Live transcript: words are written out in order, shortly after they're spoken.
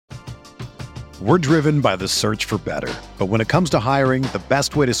We're driven by the search for better. But when it comes to hiring, the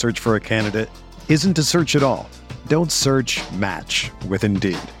best way to search for a candidate isn't to search at all. Don't search, match with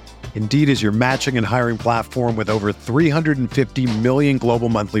Indeed. Indeed is your matching and hiring platform with over 350 million global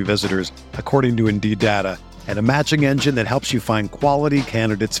monthly visitors, according to Indeed data, and a matching engine that helps you find quality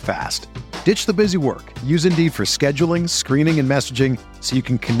candidates fast. Ditch the busy work. Use Indeed for scheduling, screening, and messaging so you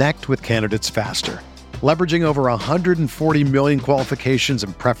can connect with candidates faster. Leveraging over 140 million qualifications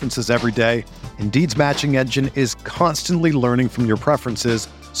and preferences every day, Indeed's matching engine is constantly learning from your preferences,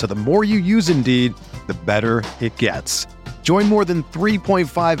 so the more you use Indeed, the better it gets. Join more than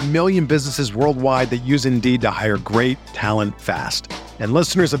 3.5 million businesses worldwide that use Indeed to hire great talent fast. And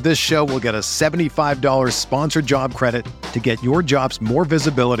listeners of this show will get a $75 sponsored job credit to get your jobs more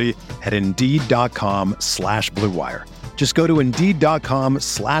visibility at Indeed.com/Blue Wire. Just go to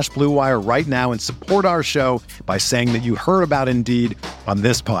Indeed.com/Blue Wire right now and support our show by saying that you heard about Indeed on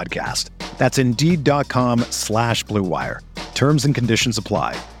this podcast. That's Indeed.com/Blue Wire. Terms and conditions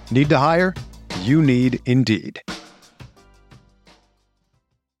apply. Need to hire? You need Indeed.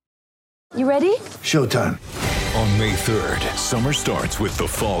 You ready? Showtime. On May 3rd, summer starts with The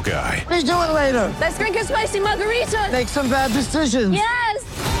Fall Guy. Let's do it later. Let's drink a spicy margarita. Make some bad decisions. Yes!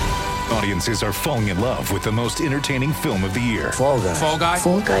 Audiences are falling in love with the most entertaining film of the year. Fall Guy. Fall Guy.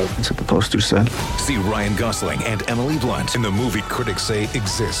 Fall Guy. That's what the poster said. See Ryan Gosling and Emily Blunt in the movie critics say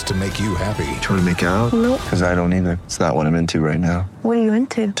exists to make you happy. Trying to make it out? Nope. Because I don't either. It's not what I'm into right now. What are you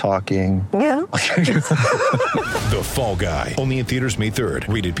into? Talking. Yeah. The Fall Guy. Only in theaters May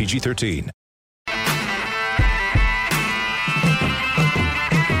 3rd. Rated PG-13.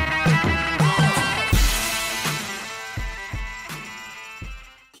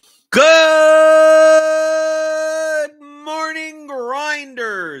 Good morning,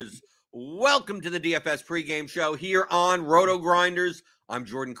 Grinders. Welcome to the DFS pregame show here on Roto Grinders. I'm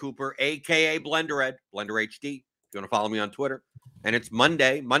Jordan Cooper, a.k.a. BlenderEd, Blender HD. If you want to follow me on Twitter. And it's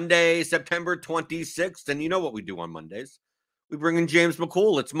Monday, September 26th. And you know what we do on Mondays. We bring in James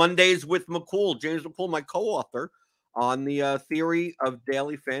McCool. It's Mondays with McCool. James McCool, my co-author on the theory of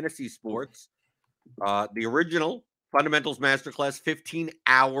daily fantasy sports. The original Fundamentals Masterclass, 15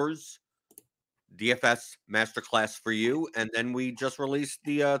 hours DFS Masterclass for you. And then we just released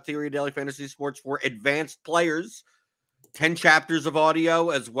the Theory of Daily Fantasy Sports for advanced players, 10 chapters of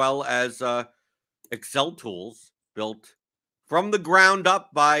audio, as well as Excel tools built from the ground up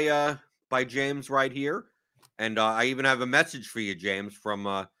by James right here. And I even have a message for you, James, from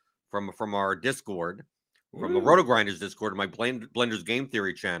our Discord, from the Roto Grinders Discord, my Blender's Game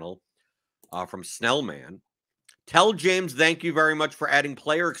Theory channel, from Snellman. Tell James thank you very much for adding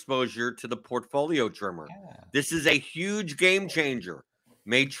player exposure to the portfolio trimmer. Yeah. This is a huge game changer.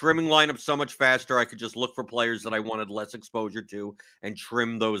 Made trimming lineups so much faster. I could just look for players that I wanted less exposure to and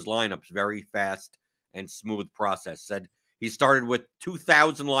trim those lineups. Very fast and smooth process. Said he started with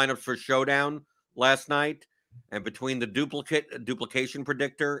 2,000 lineups for Showdown last night. And between the duplication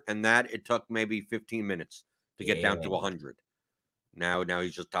predictor and that, it took maybe 15 minutes to get down to 100. Now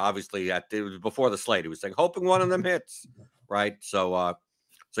he's just obviously it was before the slate. He was saying hoping one of them hits, right? So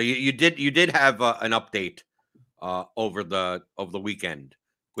you did have an update over the weekend,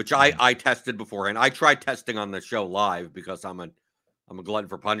 which I tested beforehand. I tried testing on the show live because I'm a glutton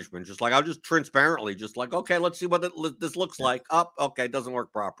for punishment. Just like I'll just transparently, just like okay, let's see what this looks like. Okay, it doesn't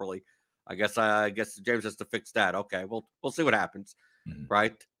work properly. I guess James has to fix that. Okay, we'll see what happens,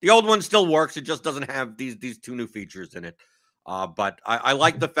 right? The old one still works. It just doesn't have these two new features in it. But I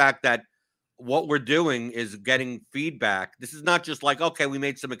like the fact that what we're doing is getting feedback. This is not just like, okay, we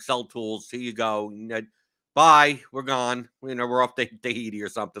made some Excel tools. Here you go. Bye. We're gone. We're off to Tahiti or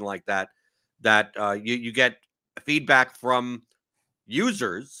something like that. That you get feedback from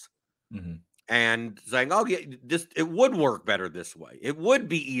users and saying, oh, yeah, it would work better this way. It would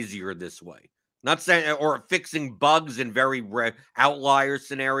be easier this way. Not saying or fixing bugs in very outlier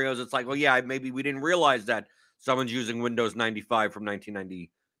scenarios. It's like, well, yeah, maybe we didn't realize that someone's using Windows 95 from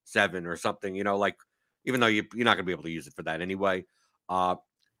 1997 or something, like even though you're not going to be able to use it for that anyway. And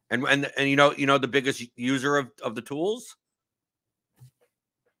the biggest user of the tools,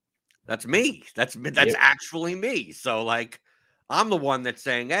 that's me. That's actually me. So like, I'm the one that's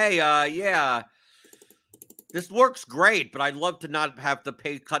saying, hey, yeah, this works great, but I'd love to not have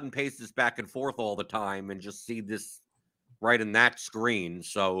to cut and paste this back and forth all the time and just see this right in that screen.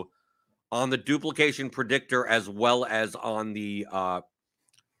 So on the duplication predictor as well as on the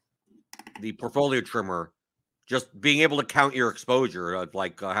portfolio trimmer, just being able to count your exposure,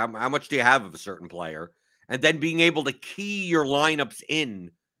 how much do you have of a certain player, and then being able to key your lineups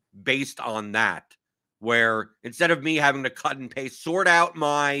in based on that, where instead of me having to cut and paste, sort out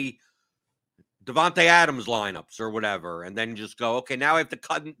my Devontae Adams lineups or whatever, and then just go, okay, now I have to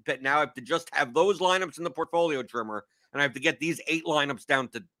cut. Now I have to just have those lineups in the portfolio trimmer, and I have to get these 8 lineups down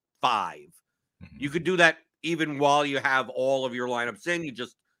to 5. You could do that even while you have all of your lineups in. You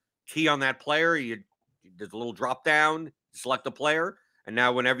just key on that player. There's a little drop down, select a player, and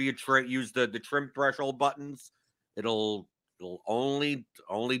now whenever you use the trim threshold buttons, it'll only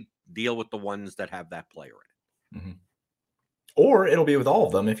deal with the ones that have that player in it. Or it'll be with all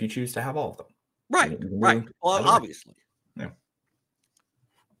of them if you choose to have all of them. Right. Well, obviously. Yeah.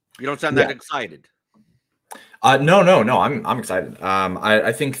 You don't sound that excited. No. I'm excited.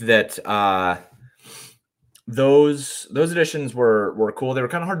 I think that those additions were cool. They were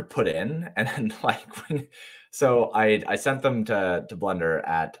kind of hard to put in, and so I sent them to Blender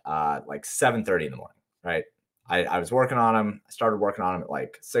at like 7:30 in the morning. Right. I was working on them. I started working on them at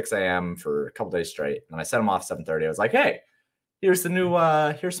like 6 a.m. for a couple days straight, and I sent them off 7:30. I was like, hey, here's some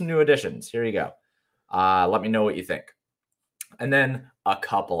new additions. Here you go. Let me know what you think. And then a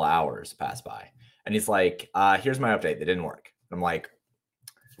couple hours pass by, and he's like, here's my update. They didn't work. I'm like,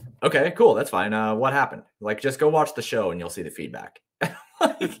 okay, cool. That's fine. What happened? Like, just go watch the show and you'll see the feedback.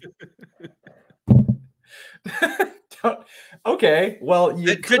 Okay. Well,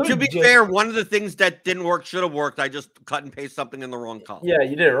 to be fair, one of the things that didn't work should have worked. I just cut and paste something in the wrong column. Yeah,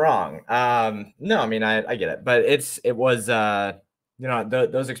 you did it wrong. No, I mean, I get it, but it was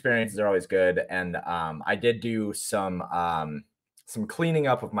those experiences are always good. And I did do some cleaning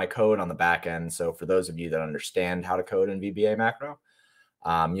up of my code on the back end. So for those of you that understand how to code in VBA macro,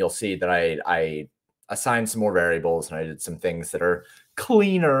 you'll see that I assigned some more variables, and I did some things that are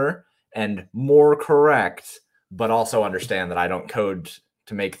cleaner and more correct, but also understand that I don't code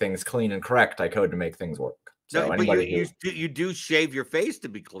to make things clean and correct. I code to make things work. So no, but you do shave your face to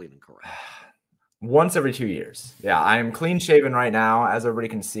be clean and correct. Once every 2 years. Yeah, I am clean shaven right now, as everybody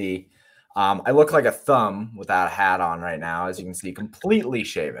can see. I look like a thumb without a hat on right now, as you can see, completely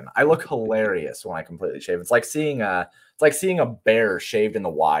shaven. I look hilarious when I completely shave. It's like seeing a bear shaved in the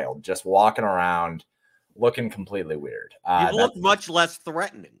wild, just walking around, looking completely weird. You look much less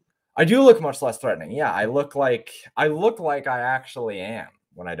threatening. I do look much less threatening. Yeah, I look like I actually am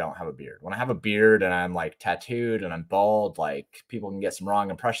when I don't have a beard. When I have a beard and I'm like tattooed and I'm bald, like people can get some wrong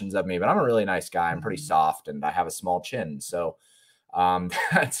impressions of me, but I'm a really nice guy. I'm pretty soft and I have a small chin. So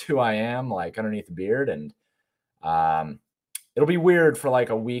that's who I am, like underneath the beard. And it'll be weird for like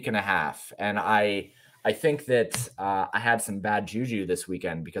a week and a half. And I think that I had some bad juju this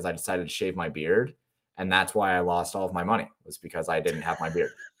weekend because I decided to shave my beard. And that's why I lost all of my money, was because I didn't have my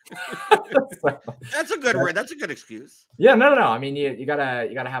beard. That's a good excuse. Yeah, no. I mean, you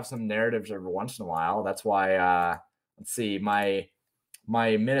gotta have some narratives every once in a while. That's why let's see, my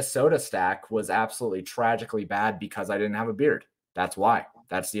Minnesota stack was absolutely tragically bad because I didn't have a beard. That's why.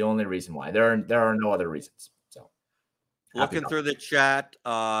 That's the only reason why. There are no other reasons. So looking through the chat,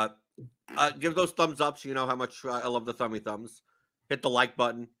 give those thumbs up so you know how much I love the thummy thumbs. Hit the like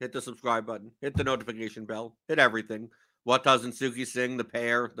button, hit the subscribe button, hit the notification bell, hit everything. What doesn't Suki sing? The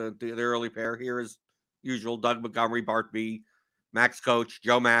pair, the early pair here is usual. Doug Montgomery, Bart B, Max Coach,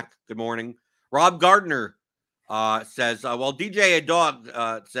 Joe Mack. Good morning. Rob Gardner says, well, DJ A Dog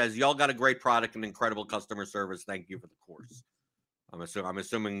says, y'all got a great product and incredible customer service. Thank you for the course. I'm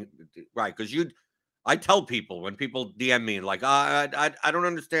assuming right, because I tell people when people DM me like, I don't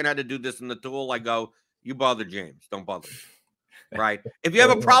understand how to do this in the tool. I go, you bother James, don't bother me. Right. If you have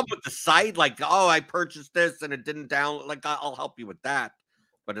a problem with the site, like, oh, I purchased this and it didn't download, like, I'll help you with that.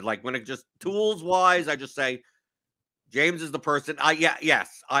 But when it just tools wise, I just say, James is the person.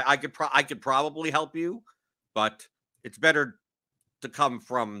 I could probably help you, but it's better to come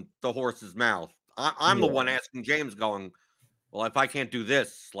from the horse's mouth. I'm the one asking James, going, well, if I can't do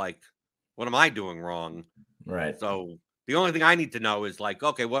this, like, what am I doing wrong? Right. So the only thing I need to know is like,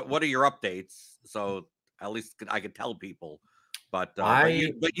 okay, what are your updates? So at least I could tell people. But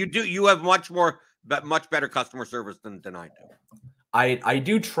you have much better customer service than I do. I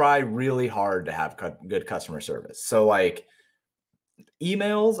do try really hard to have good customer service. So like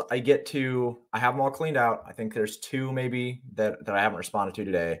emails, I have them all cleaned out. I think there's 2 maybe that I haven't responded to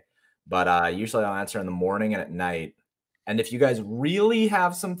today, but usually I'll answer in the morning and at night. And if you guys really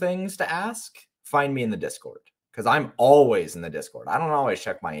have some things to ask, find me in the Discord, because I'm always in the Discord. I don't always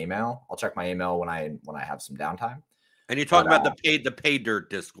check my email. I'll check my email when I have some downtime. And you talk about the pay dirt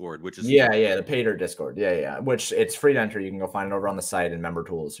Discord, which is the pay dirt Discord. Yeah. Which it's free to enter. You can go find it over on the site in member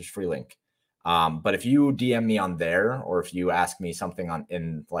tools. There's free link. But if you DM me on there, or if you ask me something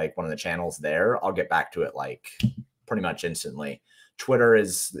in like one of the channels there, I'll get back to it like pretty much instantly. Twitter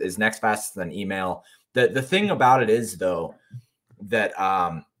is next fastest than email. The thing about it is though that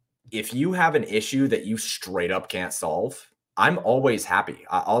if you have an issue that you straight up can't solve, I'm always happy.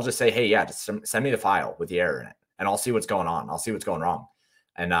 I'll just say, hey, yeah, just send me the file with the error in it, and I'll see what's going on. I'll see what's going wrong,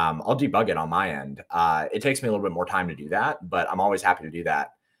 and I'll debug it on my end. It takes me a little bit more time to do that, but I'm always happy to do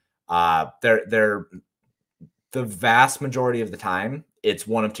that. They're the vast majority of the time, it's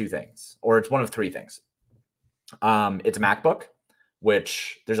one of two things, or it's one of three things. It's a MacBook,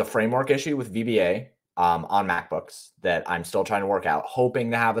 which there's a framework issue with VBA on MacBooks that I'm still trying to work out,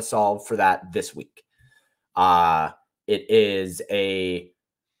 hoping to have a solve for that this week. It is a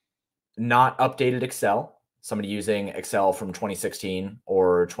not updated Excel, somebody using Excel from 2016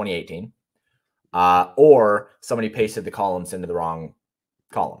 or 2018, or somebody pasted the columns into the wrong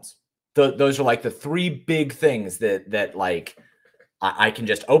columns. Those are like the three big things that like I can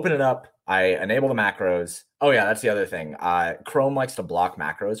just open it up. I enable the macros. Oh yeah, that's the other thing. Chrome likes to block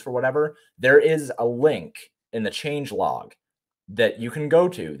macros for whatever. There is a link in the change log that you can go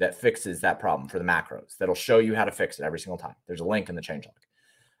to that fixes that problem for the macros. That'll show you how to fix it every single time. There's a link in the change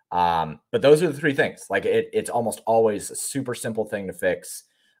log. But those are the three things. Like it's almost always a super simple thing to fix.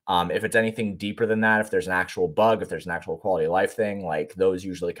 If it's anything deeper than that, if there's an actual bug, if there's an actual quality of life thing, like those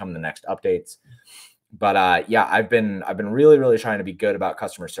usually come in the next updates. But yeah, I've been really, really trying to be good about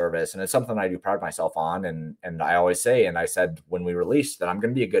customer service, and it's something I do pride myself on. And I always say, and I said when we released that I'm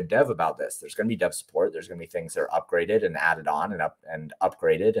going to be a good dev about this. There's going to be dev support. There's going to be things that are upgraded and added on and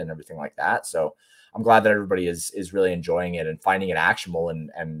upgraded and everything like that. So I'm glad that everybody is really enjoying it and finding it actionable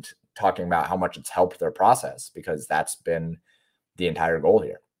and talking about how much it's helped their process, because that's been the entire goal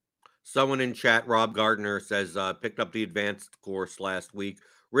here. Someone in chat, Rob Gardner, says picked up the advanced course last week.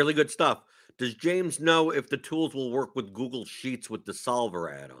 Really good stuff. Does James know if the tools will work with Google Sheets with the Solver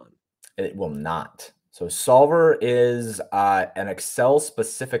add-on? It will not. So Solver is an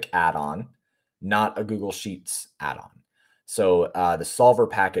Excel-specific add-on, not a Google Sheets add-on. So the Solver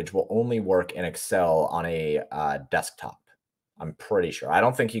package will only work in Excel on a desktop. I'm pretty sure. I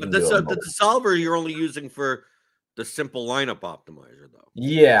don't think you can do it. The Solver you're only using for the simple lineup optimizer, though.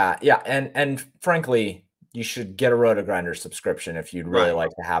 Yeah. And frankly, you should get a RotoGrinder subscription if you'd really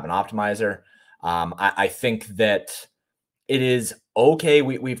like to have an optimizer. I think that it is okay.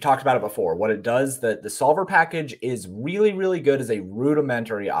 We've talked about it before. What it does, the Solver package is really, really good as a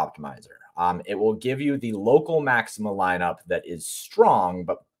rudimentary optimizer. It will give you the local maxima lineup that is strong,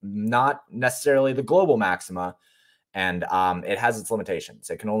 but not necessarily the global maxima. And it has its limitations.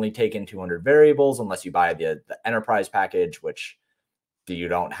 It can only take in 200 variables unless you buy the enterprise package, which you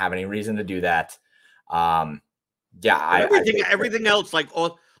don't have any reason to do that. Yeah, everything else,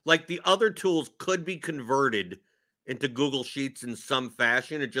 like the other tools, could be converted into Google Sheets in some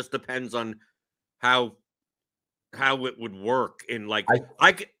fashion. It just depends on how it would work. In like,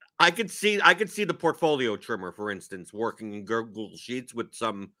 I could see the portfolio trimmer, for instance, working in Google Sheets with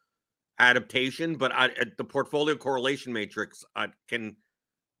some adaptation, but the portfolio correlation matrix, can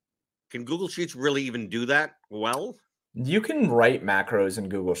Google Sheets really even do that well? You can write macros in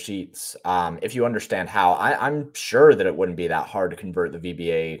Google Sheets if you understand how. I'm sure that it wouldn't be that hard to convert the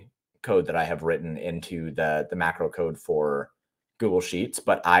VBA code that I have written into the macro code for Google Sheets,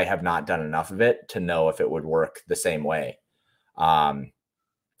 but I have not done enough of it to know if it would work the same way.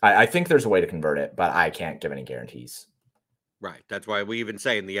 I think there's a way to convert it, but I can't give any guarantees. Right. That's why we even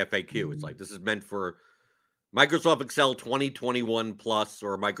say in the FAQ, it's like this is meant for Microsoft Excel 2021 Plus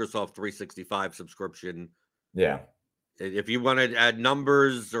or Microsoft 365 subscription. Yeah. If you want to add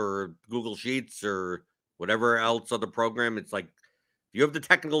numbers or Google Sheets or whatever else other program, it's like if you have the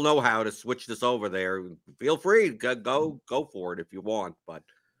technical know-how to switch this over there, feel free, go for it if you want. But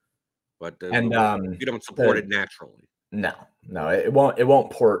you don't support it naturally. No, it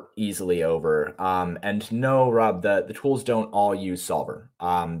won't port easily over. And no, Rob, the tools don't all use Solver.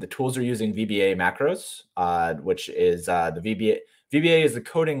 The tools are using VBA macros, which is the VBA. VBA is the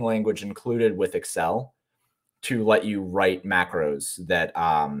coding language included with Excel to let you write macros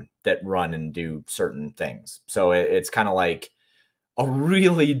that run and do certain things. So it's kind of like a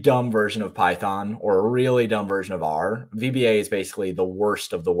really dumb version of Python or a really dumb version of R. VBA is basically the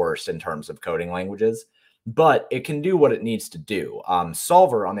worst of the worst in terms of coding languages, but it can do what it needs to do.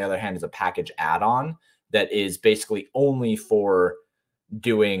 Solver, on the other hand, is a package add-on that is basically only for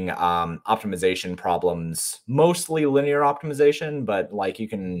doing optimization problems, mostly linear optimization, but like you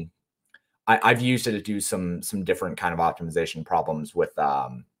can, I've used it to do some different kind of optimization problems with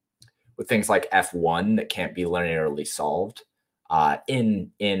things like F1 that can't be linearly solved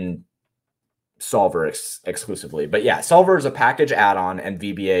in Solver exclusively. But yeah, Solver is a package add-on and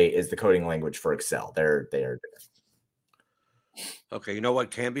VBA is the coding language for Excel. They're different. Okay, you know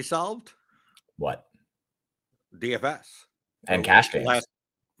what can be solved? What? DFS. And cache games.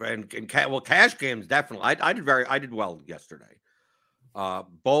 cash games definitely. I did well yesterday.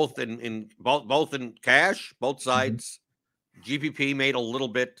 Both in cash, both sides. GPP made a little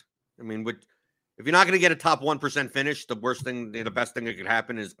bit. I mean, if you're not going to get a top 1% finish, the best thing that could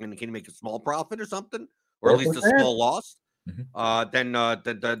happen is can you make a small profit or something, or at least a small loss. Then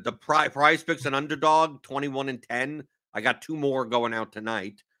the prize picks an underdog 21-10. I got 2 more going out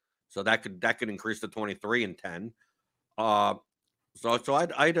tonight, so that could increase to 23-10. So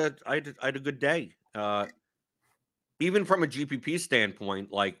I had a good day. Even from a GPP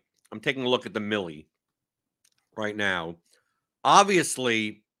standpoint, like I'm taking a look at the Millie right now.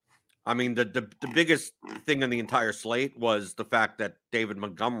 Obviously, I mean the biggest thing in the entire slate was the fact that David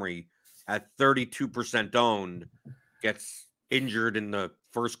Montgomery at 32% owned gets injured in the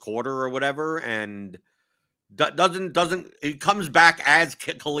first quarter or whatever, and doesn't he comes back as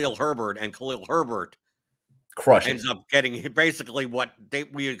Khalil Herbert, and Khalil Herbert ends up getting basically what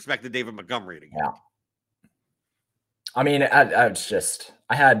we expected David Montgomery to get. Yeah. I mean, I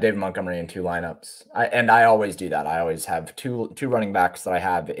had David Montgomery in 2 lineups, and I always do that. I always have two running backs that I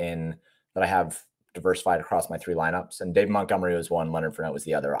have diversified across my 3 lineups, and David Montgomery was one, Leonard Fournette was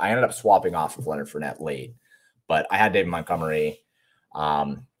the other. I ended up swapping off of Leonard Fournette late, but I had David Montgomery.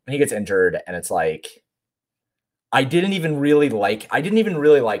 He gets injured, and it's like I didn't even really like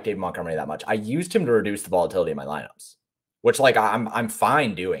David Montgomery that much. I used him to reduce the volatility in my lineups, which like I'm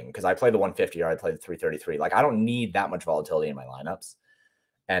fine doing because I play the 150 or I play the 333. Like I don't need that much volatility in my lineups.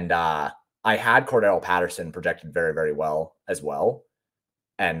 And I had Cordell Patterson projected very, very well as well.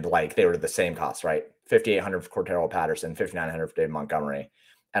 And like they were the same cost, right? 5,800 for Cordell Patterson, 5,900 for David Montgomery.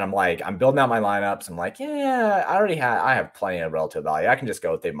 And I'm like, I'm building out my lineups. I'm like, yeah, I have plenty of relative value. I can just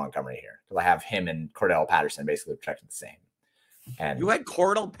go with David Montgomery here because I have him and Cordell Patterson basically projected the same. And you had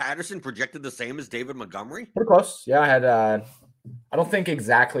Cordell Patterson projected the same as David Montgomery? Pretty close. Yeah, I had I don't think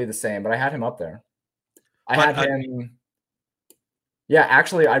exactly the same, but I had him up there. I had him. Yeah,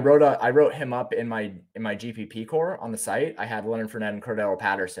 actually, I wrote him up in my GPP core on the site. I had Leonard Fournette and Cordell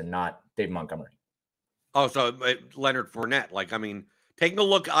Patterson, not David Montgomery. Oh, so Leonard Fournette. Like, I mean, taking a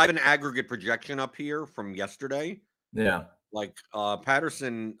look, I have an aggregate projection up here from yesterday. Yeah. Like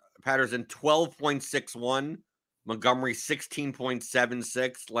Patterson 12.61, Montgomery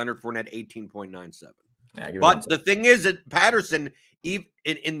 16.76, Leonard Fournette 18.97. Yeah, but the thing is that Patterson, even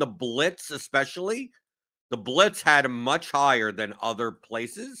in the blitz especially, the blitz had him much higher than other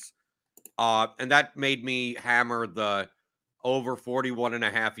places. And that made me hammer the over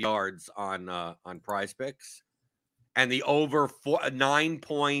 41.5 yards on Prize Picks and the over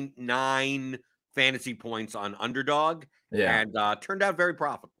 9.9 fantasy points on Underdog. Yeah. And turned out very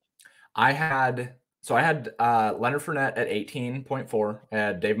profitable. I had Leonard Fournette at 18.4. I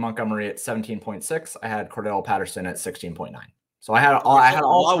had Dave Montgomery at 17.6. I had Cordell Patterson at 16.9. So I had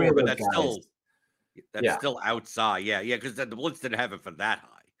all three of those guys. That's still outside. Yeah, because the blitz didn't have it for that high.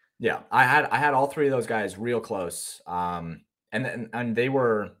 Yeah, I had all three of those guys real close. And they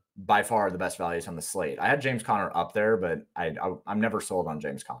were by far the best values on the slate. I had James Conner up there, but I'm never sold on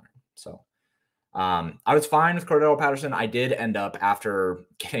James Conner. So I was fine with Cordell Patterson. I did end up, after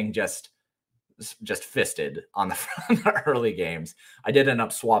getting just fisted on the early games, I did end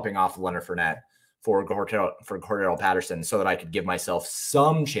up swapping off Leonard Fournette for Cordell Patterson so that I could give myself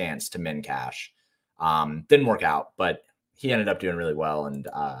some chance to min cash. Didn't work out, but he ended up doing really well, and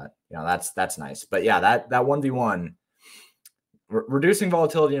that's nice. But yeah, that 1v1 reducing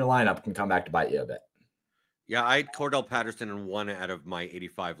volatility in a lineup can come back to bite you a bit. Yeah, I had Cordell Patterson in 1 out of my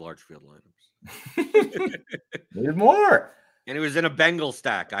 85 large field lineups. Needed more. And it was in a Bengal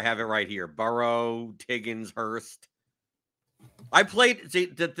stack. I have it right here. Burrow, Higgins, Hurst. I played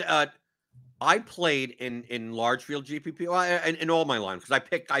in large field GPP in all my lines because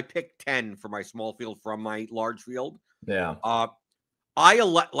I picked 10 for my small field from my large field. Yeah.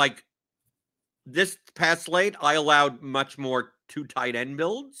 Like this past slate, I allowed much more 2 tight end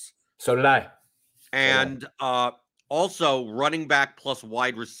builds. So did I. And also running back plus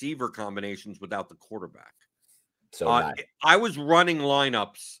wide receiver combinations without the quarterback. So I was running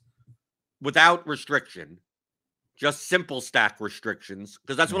lineups without restriction, just simple stack restrictions,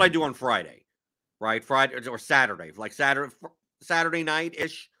 because that's what I do on Friday, right? Friday or Saturday, like Saturday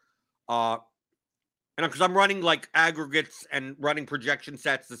night-ish. And because I'm running like aggregates and running projection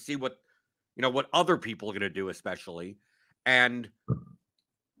sets to see what other people are going to do, especially. And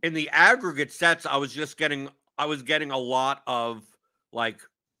in the aggregate sets, I was getting a lot of like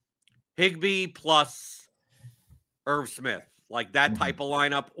Higbee plus Irv Smith, like that type of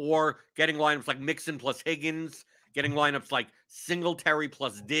lineup, or getting lineups like Mixon plus Higgins, getting lineups like Singletary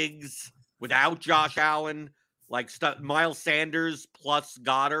plus Diggs without Josh Allen. like Miles Sanders plus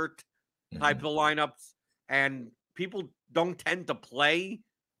Goddard type of lineups, and people don't tend to play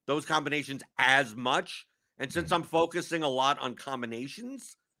those combinations as much. And since I'm focusing a lot on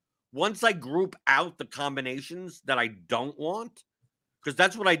combinations, once I group out the combinations that I don't want, because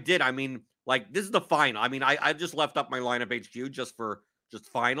that's what I did. I mean, like, this is the final. I mean, I just left up my lineup HQ just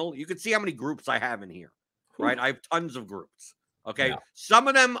final. You can see how many groups I have in here, right? I have tons of groups. Okay. Yeah. Some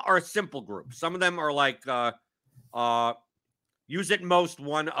of them are simple groups. Some of them are like use it most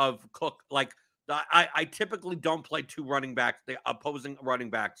one of Cook. Like, I typically don't play two running backs, the opposing running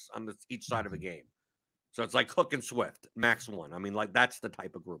backs on each side of a game. So it's like Cook and Swift, max one. I mean, like, that's the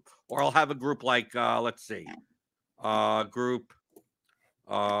type of group. Or I'll have a group like, let's see,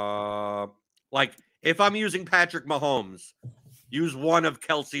 like if I'm using Patrick Mahomes, use one of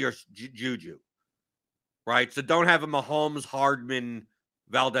Kelsey or Juju, right? So don't have a Mahomes, Hardman,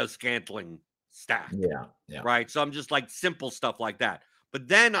 Valdez-Scantling stack. Yeah. Right? So I'm just like simple stuff like that. But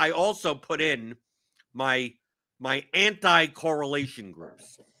then I also put in my anti-correlation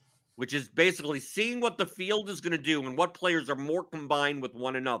groups, which is basically seeing what the field is going to do and what players are more combined with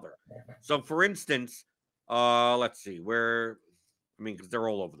one another. So, for instance, let's see because they're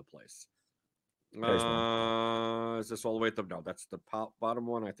all over the place. Is this all the way at the? No, that's the bottom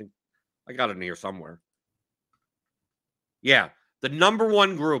one. I think I got it in here somewhere. Yeah, the number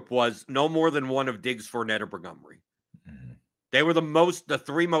one group was no more than one of Diggs, Fournette, or Montgomery. Mm-hmm. They were the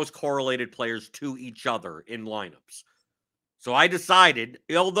three most correlated players to each other in lineups. So I decided,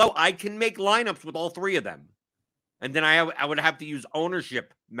 although I can make lineups with all three of them, and then I would have to use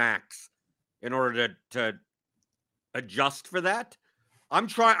ownership max in order to adjust for that. I'm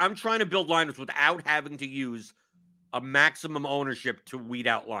trying to build lineups without having to use a maximum ownership to weed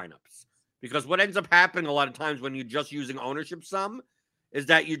out lineups. Because what ends up happening a lot of times when you're just using ownership sum is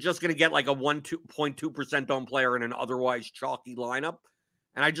that you're just going to get like a 1.2% owned player in an otherwise chalky lineup.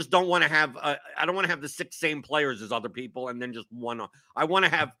 And I just don't want to have I don't want to have the six same players as other people and then just one. I want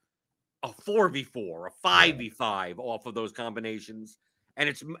to have a 4v4, a 5v5 off of those combinations. And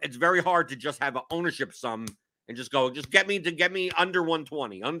it's very hard to just have an ownership sum and just get me under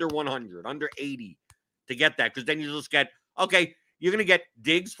 120, under 100, under 80 to get that. Because then you just get, okay, you're going to get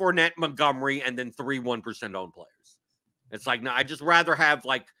Diggs, Fournette, Montgomery, and then 3 1% owned players. It's like, no, I just rather have,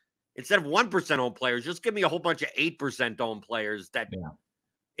 like, instead of 1% owned players, just give me a whole bunch of 8% owned players that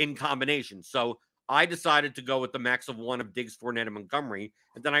in combination. So I decided to go with the max of one of Diggs, Fournette, and Montgomery.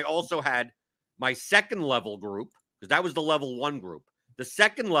 And then I also had my second level group, because that was the level 1 group. The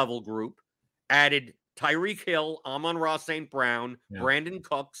second level group added Tyreek Hill, Amon-Ra St. Brown, Brandon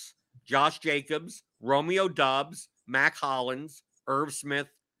Cooks, Josh Jacobs, Romeo Doubs, Mac Hollins, Irv Smith,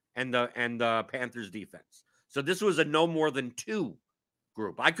 and the Panthers defense. So this was a no more than 2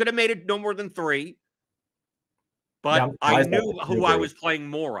 group. I could have made it no more than 3, but I knew who I was playing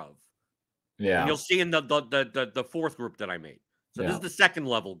more of. Yeah. And you'll see in the fourth group that I made. So this is the second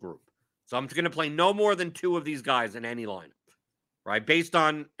level group. So I'm going to play no more than 2 of these guys in any lineup, right? Based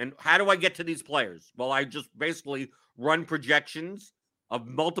on, and how do I get to these players? Well, I just basically run projections of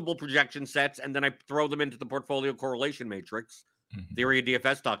multiple projection sets, and then I throw them into the portfolio correlation matrix,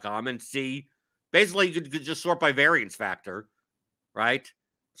 theoryofdfs.com, and see, basically you could just sort by variance factor, right?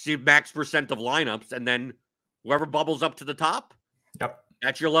 See max percent of lineups, and then whoever bubbles up to the top,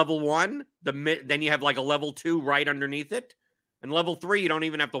 that's your level 1. Then you have like a level 2 right underneath it. And level 3, you don't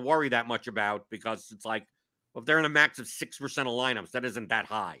even have to worry that much about, because it's like, well, if they're in a max of 6% of lineups, that isn't that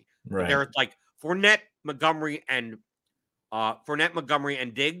high. Right. They're like Fournette, Montgomery, and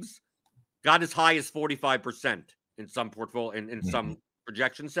Diggs got as high as 45% in some portfolio in some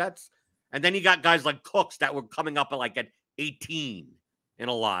projection sets. And then you got guys like Cooks that were coming up at 18 in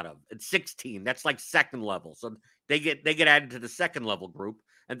a lot of, at 16. That's like second level. So they get added to the second level group.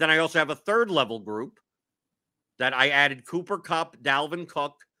 And then I also have a third level group that I added Cooper Kupp, Dalvin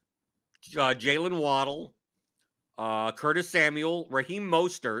Cook, Jalen Waddle, Curtis Samuel, Raheem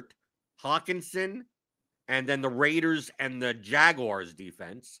Mostert, Hawkinson, and then the Raiders and the Jaguars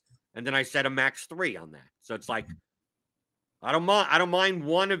defense. And then I set a max 3 on that. So it's like, I don't mind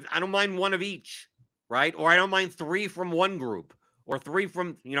one of each, right? Or I don't mind 3 from one group, or 3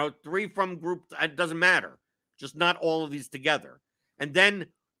 from group. It doesn't matter. Just not all of these together. And then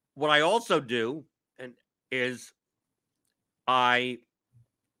what I also do is I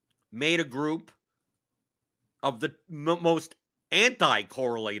made a group of the most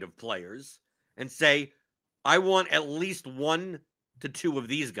anti-correlative players and say, I want at least 1 to 2 of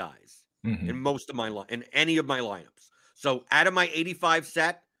these guys in in any of my lineups. So out of my 85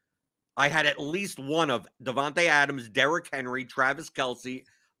 set, I had at least one of Devontae Adams, Derrick Henry, Travis Kelce,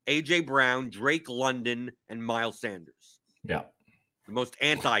 A.J. Brown, Drake London, and Miles Sanders. Yeah. The most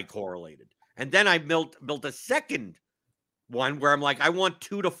anti-correlated. And then I built a second one where I'm like, I want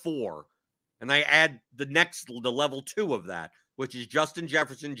 2 to 4. And I add the level 2 of that, which is Justin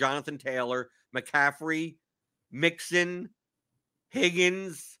Jefferson, Jonathan Taylor, McCaffrey, Mixon,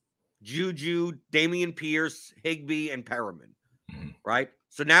 Higgins, Juju, Dameon Pierce, Higbee, and Perriman. Right?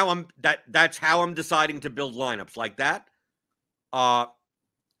 So now that's how I'm deciding to build lineups like that. And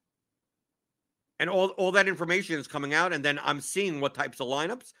all that information is coming out, and then I'm seeing what types of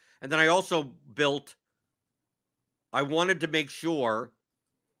lineups. And then I also I wanted to make sure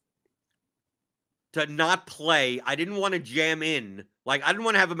to not play. I didn't want to jam in. Like, I didn't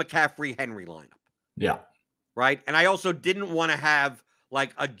want to have a McCaffrey-Henry lineup. Yeah. Right? And I also didn't want to have,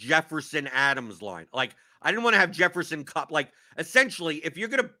 like, a Jefferson-Adams line. Like, I didn't want to have Jefferson Cup. Like, essentially, if you're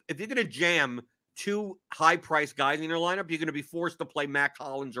gonna jam 2 high-priced guys in your lineup, you're gonna be forced to play Mac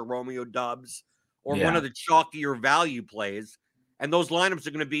Hollins or Romeo Doubs or one of the chalkier value plays. And those lineups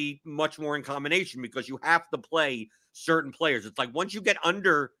are going to be much more in combination because you have to play certain players. It's like once you get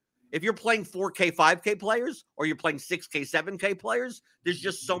under, if you're playing 4K, 5K players, or you're playing 6K, 7K players, there's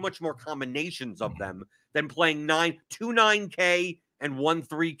just so much more combinations of them than playing 2 9K and 1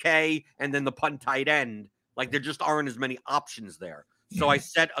 3K and then the punt tight end. Like, there just aren't as many options there. So I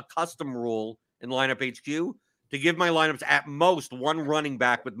set a custom rule in Lineup HQ to give my lineups at most 1 running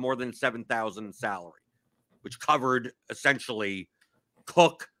back with more than 7,000 salary, which covered essentially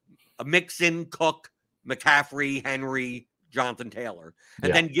Mixon, Cook, McCaffrey, Henry, Jonathan Taylor,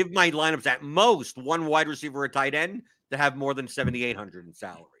 and then give my lineups at most 1 wide receiver or tight end to have more than 7,800 in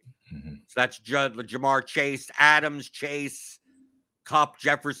salary. So that's Jamar Chase, Adams, Chase, Kupp,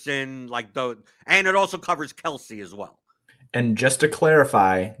 Jefferson, and it also covers Kelsey as well. And just to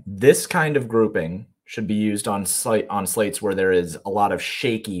clarify, this kind of grouping should be used on slates where there is a lot of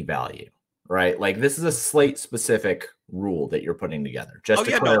shaky value, right? Like, this is a slate specific rule that you're putting together. Just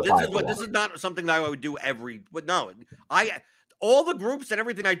to clarify, this is not something that I would do all the groups and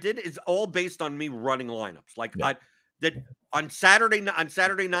everything I did is all based on me running lineups. Like, on Saturday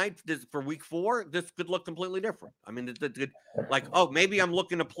night for week 4, this could look completely different. I mean, maybe I'm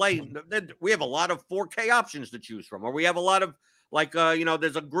looking to play. We have a lot of 4K options to choose from, or we have a lot of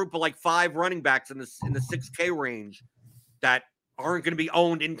there's a group of 5 running backs in the 6K range that aren't going to be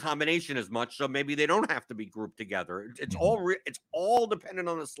owned in combination as much. So maybe they don't have to be grouped together. It's all dependent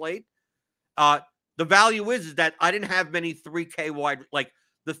on the slate. The value is that I didn't have many 3K wide,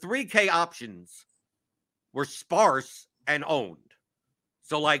 the 3K options were sparse and owned.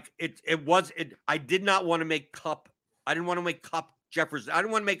 So I did not want to make Kupp. I didn't want to make Kupp Jefferson. I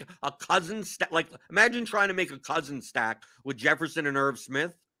didn't want to make a Cousins stack. Imagine trying to make a Cousins stack with Jefferson and Irv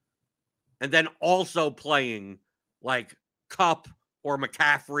Smith, and then also playing Kupp or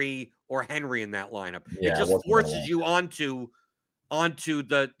McCaffrey or Henry in that lineup. It just forces you onto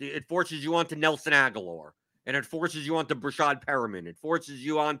Nelson Aguilar, and it forces you onto Brashad Perriman. It forces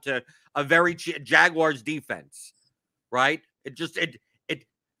you onto a very Jaguars defense, right?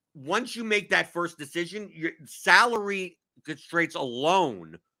 Once you make that first decision, your salary constraints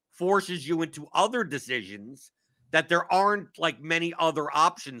alone forces you into other decisions that there aren't many other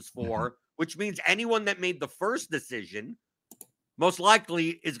options for, which means anyone that made the first decision most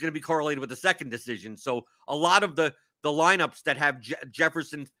likely is going to be correlated with the second decision. So a lot of the lineups that have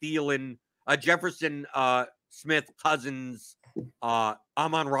Jefferson, Thielen, Jefferson, Smith, Cousins,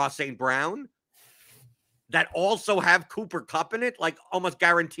 Amon-Ra St. Brown, that also have Cooper Kupp in it, almost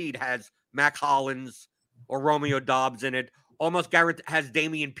guaranteed has Mac Hollins or Romeo Doubs in it. Almost guaranteed has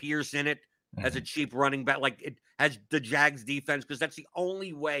Dameon Pierce in it as a cheap running back. It has the Jags defense because that's the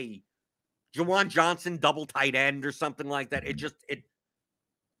only way. Juwan Johnson, double tight end or something like that.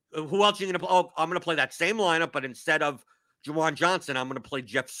 Who else are you going to play? Oh, I'm going to play that same lineup, but instead of Juwan Johnson, I'm going to play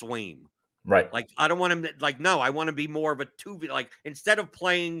Jeff Swaim. Right. I don't want him to, no, I want to be more of a 2v. Instead of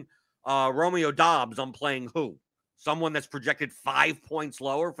playing Romeo Doubs, I'm playing who? Someone that's projected 5 points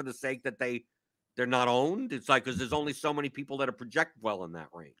lower for the sake that they're not owned. It's because there's only so many people that are projected well in that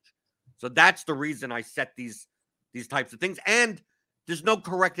range. So that's the reason I set these types of things. And there's no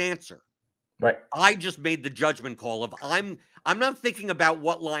correct answer. Right. I just made the judgment call of I'm not thinking about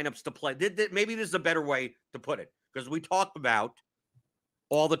what lineups to play. Maybe this is a better way to put it, because we talk about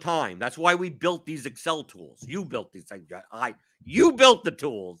all the time. That's why we built these Excel tools. You built these things. You built the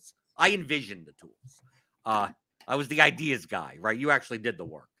tools. I envisioned the tools. I was the ideas guy, right? You actually did the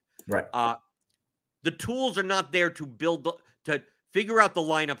work. Right. The tools are not there to figure out the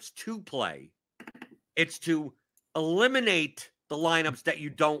lineups to play. It's to eliminate the lineups that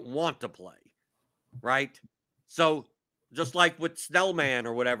you don't want to play, right? So just like with Snellman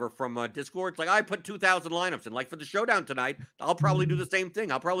or whatever from Discord. It's like I put 2,000 lineups in. Like for the showdown tonight, I'll probably do the same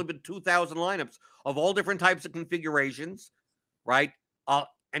thing. I'll probably put 2,000 lineups of all different types of configurations, right?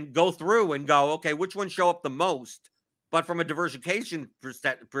 And go through and go, okay, which ones show up the most? But from a diversification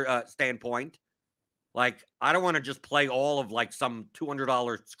standpoint, like I don't want to just play all of like some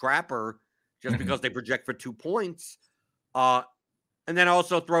 $200 scrapper just because they project for 2 points. And then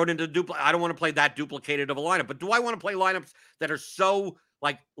also throw it into I don't want to play that duplicated of a lineup. But do I want to play lineups that are so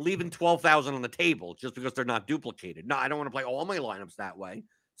like leaving 12,000 on the table just because they're not duplicated? No, I don't want to play all my lineups that way.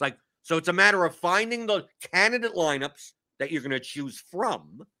 It's like, so it's a matter of finding the candidate lineups that you're going to choose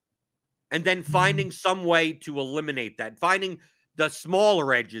from, and then finding some way to eliminate that, finding the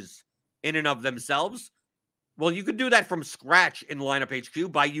smaller edges in and of themselves. Well, you could do that from scratch in Lineup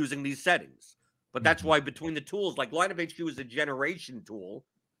HQ by using these settings. But that's why between the tools, like Lineup HQ is a generation tool,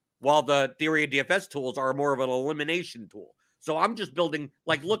 while the Theory of DFS tools are more of an elimination tool. So I'm just building,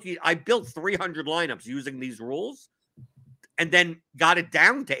 like, look, I built 300 lineups using these rules and then got it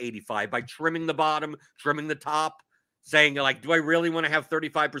down to 85 by trimming the bottom, trimming the top, saying, like, do I really want to have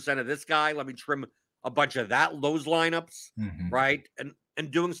 35% of this guy? Let me trim a bunch of those lineups, right?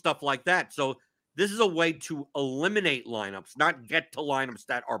 And doing stuff like that. So this is a way to eliminate lineups, not get to lineups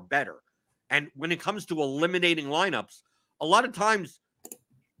that are better. And when it comes to eliminating lineups, a lot of times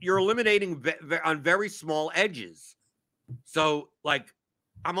you're eliminating on very small edges. So, like,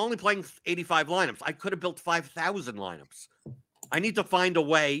 I'm only playing 85 lineups. I could have built 5,000 lineups. I need to find a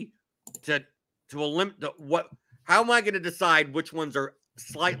way to eliminate how am I going to decide which ones are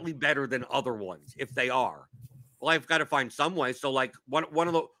slightly better than other ones, if they are? Well, I've got to find some way. So, like, one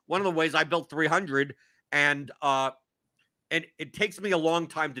of the ways I built 300, and it takes me a long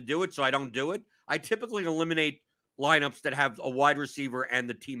time to do it, so I don't do it. I typically eliminate lineups that have a wide receiver and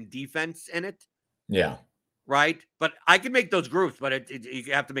the team defense in it. Yeah. Right? But I can make those groups, but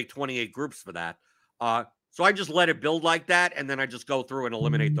you have to make 28 groups for that. So I just let it build like that, and then I just go through and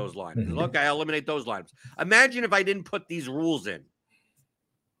eliminate those lineups. Okay, I eliminate those lineups. Imagine if I didn't put these rules in.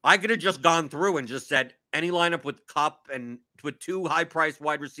 I could have just gone through and just said any lineup with Kupp and with 2 high-priced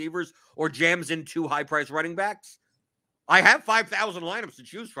wide receivers or jams in 2 high-priced running backs. I have 5,000 lineups to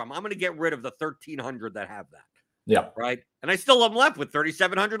choose from. I'm going to get rid of the 1,300 that have that. Yeah. Right. And I still am left with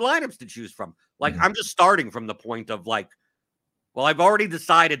 3,700 lineups to choose from. Like, I'm just starting from the point of like, well, I've already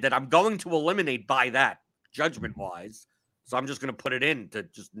decided that I'm going to eliminate by that judgment wise. So I'm just going to put it in to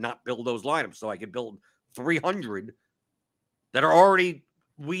just not build those lineups so I can build 300 that are already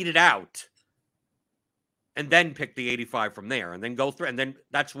weeded out and then pick the 85 from there and then go through. And then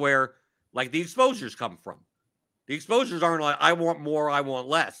that's where like the exposures come from. The exposures aren't like, I want more, I want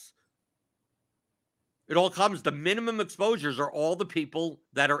less. It all comes, the minimum exposures are all the people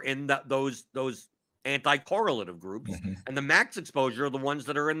that are in those anti-correlative groups. And the max exposure are the ones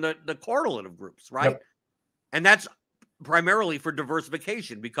that are in the correlative groups, right? Yep. And that's primarily for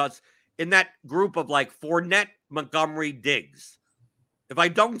diversification, because in that group of like Fournette, Montgomery, Diggs, if I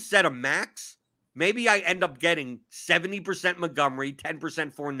don't set a max, maybe I end up getting 70% Montgomery,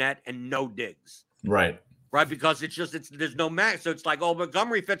 10% Fournette, and no Diggs. Right. Right, because there's no max. So it's like, oh,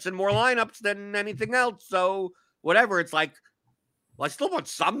 Montgomery fits in more lineups than anything else. So whatever. It's like, well, I still want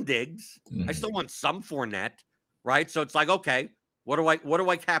some Diggs. I still want some Fournette. Right. So it's like, okay, what do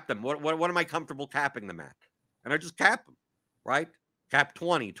I cap them? What am I comfortable capping them at? And I just cap them. Right. Cap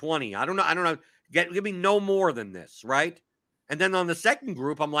 20. I don't know. Give me no more than this. Right. And then on the second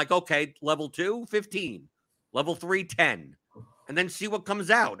group, I'm like, okay, level 2, 15, level 3, 10, and then see what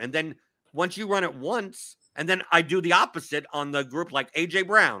comes out. And then once you run it once, and then I do the opposite on the group, like AJ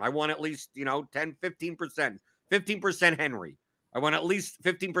Brown. I want at least, 10, 15%, 15% Henry. I want at least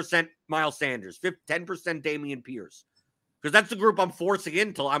 15% Miles Sanders, 10% Damian Pierce. Because that's the group I'm forcing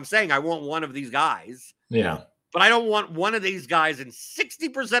into. I'm saying I want one of these guys. Yeah. But I don't want one of these guys in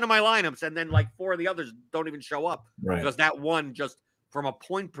 60% of my lineups, and then like 4 of the others don't even show up. Right. Because that one, just from a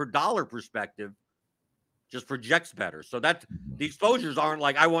point per dollar perspective, just projects better. So that the exposures aren't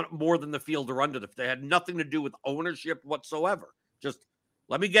like I want more than the field or under the. They had nothing to do with ownership whatsoever. Just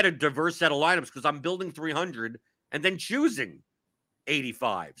let me get a diverse set of lineups because I'm building 300 and then choosing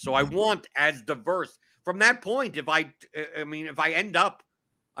 85. So I want as diverse from that point. If I end up,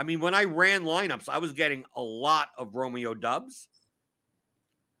 when I ran lineups, I was getting a lot of Romeo Dubs,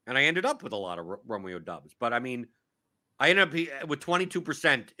 and I ended up with a lot of Romeo Dubs. But I ended up with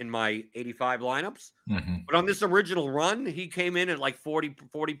 22% in my 85 lineups. But on this original run, he came in at like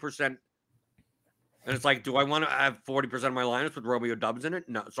 40%. And it's like, do I want to have 40% of my lineups with Romeo Dubs in it?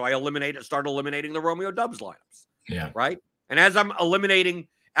 No. So I started eliminating the Romeo Dubs lineups. Yeah. Right. And as I'm eliminating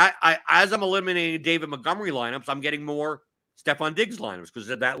as I'm eliminating David Montgomery lineups, I'm getting more Stephon Diggs lineups because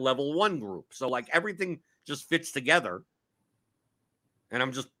of that level 1 group. So like everything just fits together, and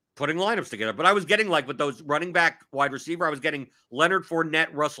I'm just putting lineups together. But I was getting like with those running back, wide receiver, I was getting Leonard Fournette,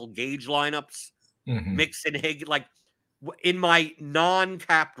 Russell Gage lineups, Mixon, Higgins, like in my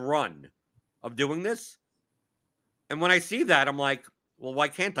non-capped run of doing this. And when I see that, I'm like, well, why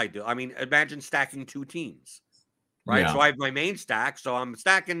can't I do? I mean, imagine stacking 2 teams, right? Yeah. So I have my main stack. So I'm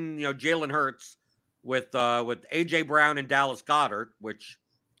stacking, Jalen Hurts with AJ Brown and Dallas Goedert, which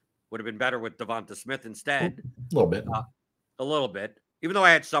would have been better with Devonta Smith instead. A little bit. A little bit, even though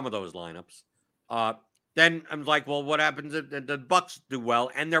I had some of those lineups. Then I'm like, well, what happens if the Bucks do well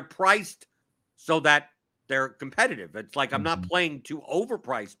and they're priced so that they're competitive? It's like I'm not playing to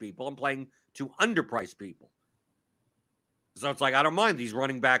overpriced people. I'm playing to underpriced people. So it's like I don't mind these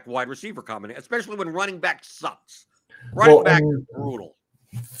running back wide receiver combinations, especially when running back sucks. Running back is brutal.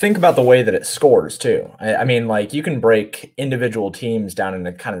 Think about the way that it scores too. I mean, like you can break individual teams down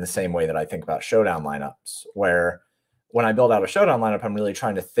in kind of the same way that I think about showdown lineups, where when I build out a showdown lineup, I'm really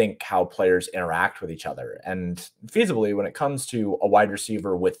trying to think how players interact with each other. And feasibly, when it comes to a wide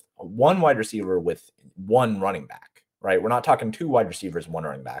receiver with one running back, right? We're not talking 2 wide receivers and 1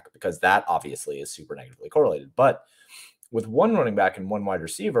 running back, because that obviously is super negatively correlated. But with 1 running back and 1 wide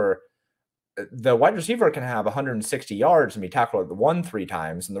receiver, the wide receiver can have 160 yards and be tackled at the 1 3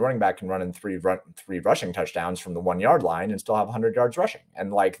 times, and the running back can run in 3 rushing touchdowns from the 1 yard line and still have 100 yards rushing.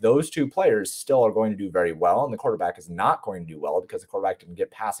 And like those 2 players still are going to do very well, and the quarterback is not going to do well because the quarterback didn't get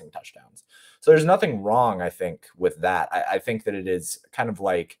passing touchdowns. So there's nothing wrong, I think, with that. I think that it is kind of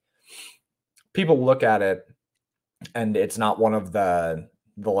like people look at it, and it's not one of the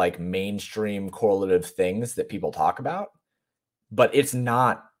like mainstream correlative things that people talk about, but it's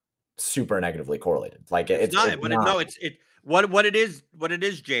not super negatively correlated. Like it's not. What it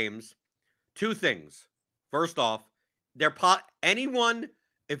is, James. 2 things. First off, anyone,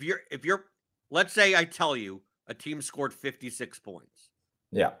 if you're, let's say I tell you a team scored 56 points.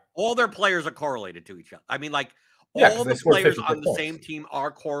 Yeah. All their players are correlated to each other. I mean, like all the players on the same team are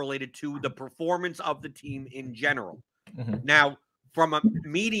correlated to the performance of the team in general. Now, from a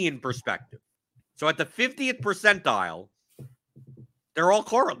median perspective, so at the 50th percentile, they're all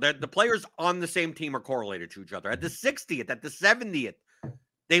correlated. The players on the same team are correlated to each other. At the 60th, at the 70th,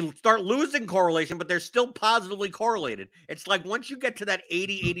 they start losing correlation, but they're still positively correlated. It's like once you get to that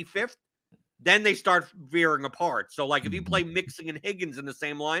 80, 85th, then they start veering apart. So like if you play Mixon and Higgins in the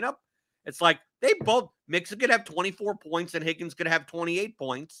same lineup, it's like Mixon could have 24 points and Higgins could have 28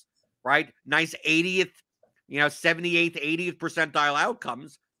 points, right? Nice 80th, 78th, 80th percentile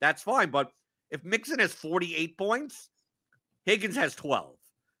outcomes. That's fine. But if Mixon has 48 points, Higgins has 12.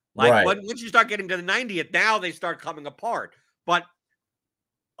 Like once you start getting to the 90th, now they start coming apart. But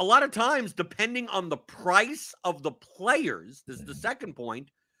a lot of times, depending on the price of the players, this is the second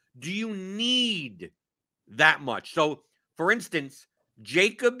point, do you need that much? So, for instance,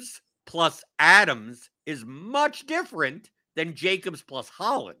 Jacobs plus Adams is much different than Jacobs plus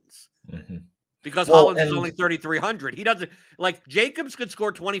Hollins. Because Hollins is only 3,300. He doesn't, like, Jacobs could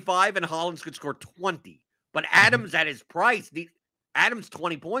score 25 and Hollins could score 20. But Adams at his price, Adams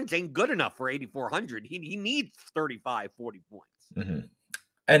 20 points ain't good enough for 8,400. He needs 35, 40 points.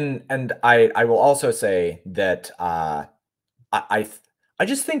 And I will also say that I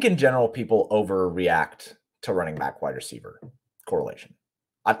just think in general people overreact to running back wide receiver correlation.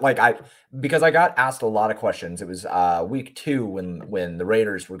 Because I got asked a lot of questions. It was week 2 when the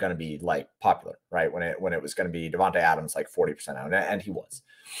Raiders were going to be like popular, right? When it was going to be Devontae Adams like 40% out, and he was.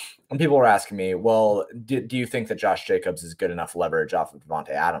 And people were asking me, well, do you think that Josh Jacobs is good enough leverage off of Devontae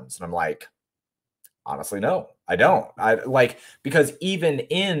Adams? And I'm like, honestly, no, I don't. Because even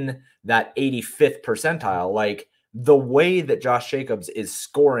in that 85th percentile, like the way that Josh Jacobs is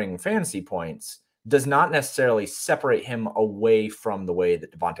scoring fantasy points does not necessarily separate him away from the way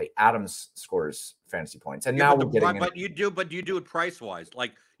that Devontae Adams scores fantasy points. And now we're getting, but you do it price wise,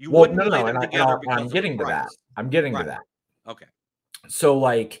 like you well, wouldn't no, play them and together. I'm getting to that. I'm getting to that. Okay. So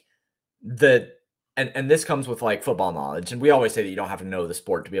like and this comes with like football knowledge, and we always say that you don't have to know the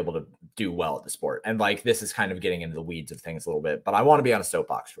sport to be able to do well at the sport. And like this is kind of getting into the weeds of things a little bit, but I want to be on a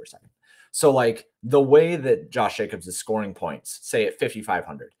soapbox for a second. So like the way that Josh Jacobs is scoring points, say at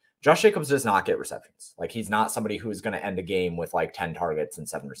 5,500. Josh Jacobs does not get receptions. Like he's not somebody who is going to end a game with like 10 targets and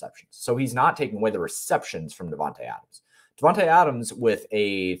 7 receptions. So he's not taking away the receptions from Devontae Adams. Devontae Adams with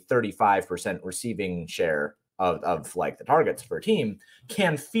a 35% receiving share of like the targets for a team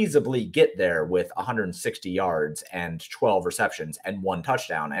can feasibly get there with 160 yards and 12 receptions and 1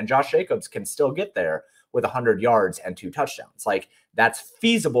 touchdown. And Josh Jacobs can still get there with 100 yards and 2 touchdowns. Like, that's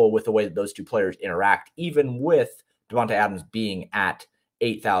feasible with the way that those two players interact, even with Davante Adams being at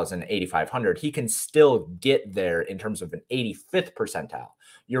 8,000, 8,500. He can still get there in terms of an 85th percentile.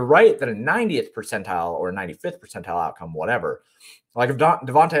 You're right that a 90th percentile or 95th percentile outcome, whatever, like if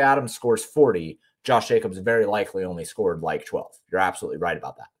Davante Adams scores 40, Josh Jacobs very likely only scored like 12. You're absolutely right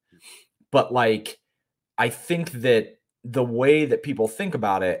about that. But like, I think that the way that people think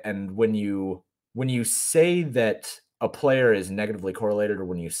about it, and when you say that a player is negatively correlated, or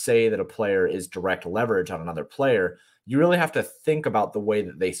when you say that a player is direct leverage on another player, you really have to think about the way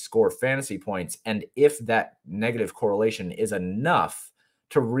that they score fantasy points, and if that negative correlation is enough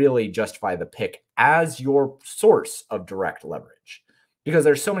to really justify the pick as your source of direct leverage. Because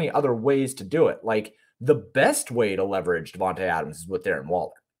there's so many other ways to do it. Like, the best way to leverage Davante Adams is with Darren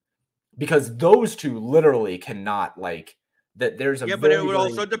Waller, because those two literally cannot, like, that there's a but it would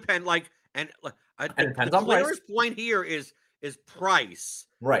also depend, like, and it the depends on price. clearest point here is price,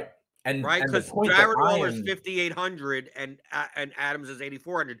 right? And right, and because the point Darren that I Waller's am- 5,800 and Adams is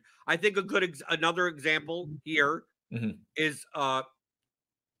 8,400. I think another example here Mhm. is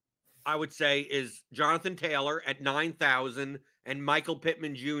I would say is Jonathan Taylor at 9,000 and Michael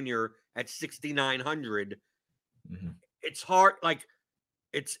Pittman Jr. at 6,900. Mhm. It's hard, like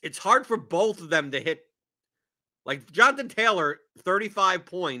it's hard for both of them to hit. Like, Jonathan Taylor, 35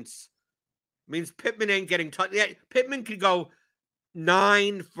 points means Pittman ain't getting touched. Yeah, Pittman could go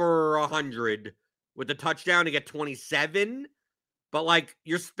 9 for 100 with a touchdown to get 27, but like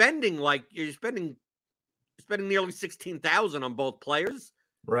you're spending nearly 16,000 on both players.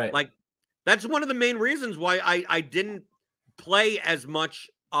 right? Like, that's one of the main reasons why I didn't play as much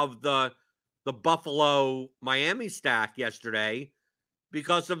of the Buffalo Miami stack yesterday,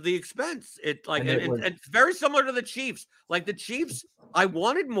 because of the expense. It's very similar to the Chiefs. Like, the Chiefs, I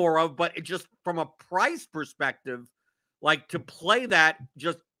wanted more of, but it just, from a price perspective, like, to play that,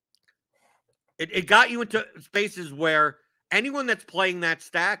 just it got you into spaces where anyone that's playing that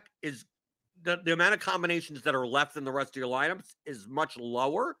stack is the amount of combinations that are left in the rest of your lineups is much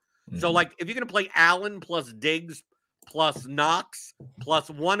lower. So, like, if you're going to play Allen plus Diggs plus Knox plus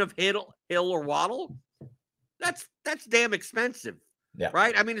one of Hill or Waddle, that's damn expensive. Yeah.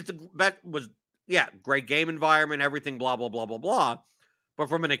 Right. I mean, great game environment, everything, blah, blah, blah, blah, blah. But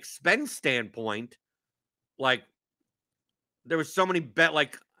from an expense standpoint, like, there was so many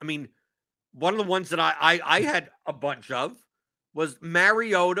one of the ones that I had a bunch of was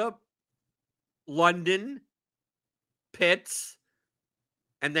Mariota, London, Pitts,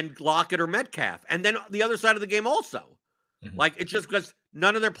 and then Lockett or Metcalf. And then the other side of the game also. Mhm. Like, it's just because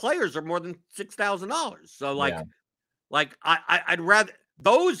none of their players are more than $6,000. So, like, I'd rather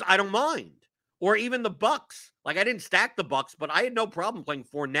those, I don't mind. Or even the Bucks. Like, I didn't stack the Bucks, but I had no problem playing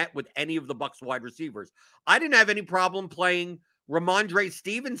Fournette with any of the Bucks wide receivers. I didn't have any problem playing Ramondre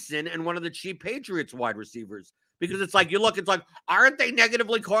Stevenson and one of the cheap Patriots wide receivers, because it's like, it's like, aren't they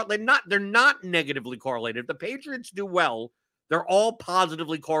negatively correlated? They're not negatively correlated. If the Patriots do well, they're all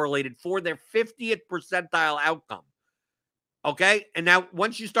positively correlated for their 50th percentile outcome. Okay. And now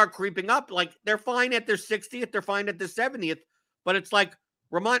once you start creeping up, like, they're fine at their 60th, they're fine at their 70th, but it's like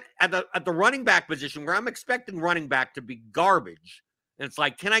Ramon at the running back position, where I'm expecting running back to be garbage. And it's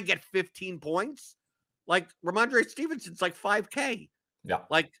like, can I get 15 points? Like, Ramondre Stevenson's like 5K. Yeah.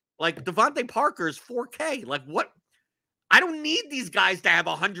 Like Devontae Parker is 4K. Like, what? I don't need these guys to have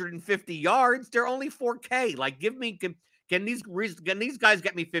 150 yards. They're only 4K. Like, can these guys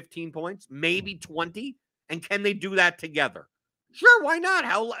get me 15 points? Maybe 20? And can they do that together? Sure, why not?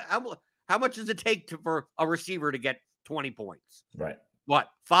 How much does it take for a receiver to get 20 points? Right. What,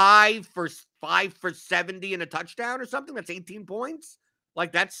 5 for 70 and a touchdown or something? That's 18 points.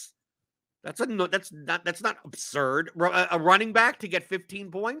 Like, that's not absurd. A running back to get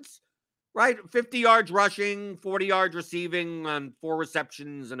 15 points, right? 50 yards rushing, 40 yards receiving on 4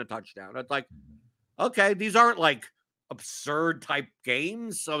 receptions and a touchdown. It's like, okay, these aren't like absurd type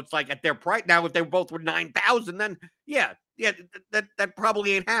games. So it's like, at their price now, if they both were 9,000, then that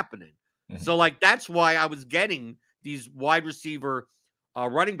probably ain't happening. Mhm. So, like, that's why I was getting these wide receiver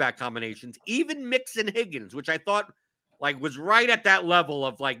running back combinations, even Mixon Higgins, which I thought, like, was right at that level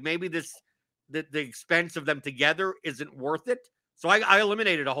of, like, maybe the expense of them together isn't worth it. So I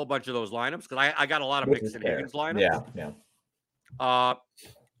eliminated a whole bunch of those lineups, because I got a lot of Mixon Higgins lineups. Yeah.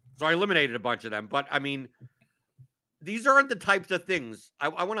 So I eliminated a bunch of them. But, I mean, these aren't the types of things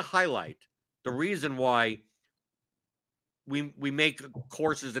I want to highlight. The reason why we make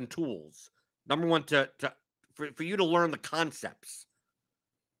courses and tools. Number one, for you to learn the concepts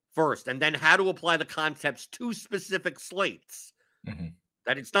first, and then how to apply the concepts to specific slates. Mm-hmm.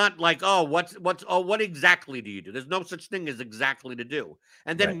 That it's not like, oh, what exactly do you do? There's no such thing as exactly to do.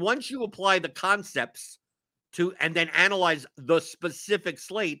 And then once you apply the concepts to, and then analyze the specific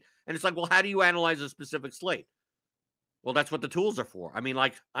slate, and it's like, well, how do you analyze a specific slate? Well, that's what the tools are for. I mean,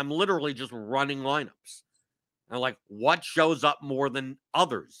 like, I'm literally just running lineups. And like, what shows up more than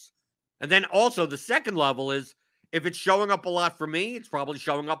others? And then also the second level is, if it's showing up a lot for me, it's probably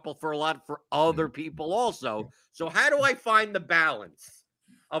showing up for a lot for other people also. So how do I find the balance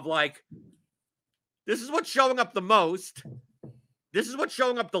of like, this is what's showing up the most, this is what's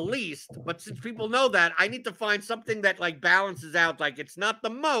showing up the least, but since people know that, I need to find something that like balances out, like it's not the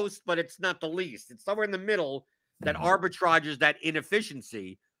most, but it's not the least. It's somewhere in the middle that arbitrages that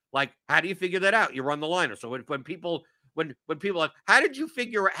inefficiency. Like, how do you figure that out? You run the lineup. So when people like, how did you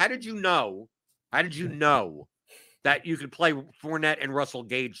know that you could play Fournette and Russell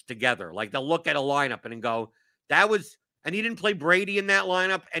Gage together? Like, they'll look at a lineup and go, and he didn't play Brady in that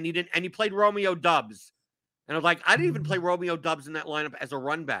lineup, and he played Romeo Doubs. And I'm like, I didn't even play Romeo Doubs in that lineup as a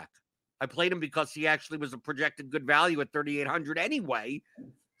run back. I played him because he actually was a projected good value at 3,800 anyway.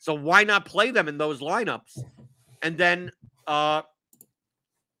 So why not play them in those lineups? And then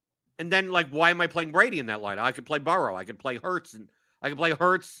like, why am I playing Brady in that lineup? I could play Burrow. I could play Hurts, and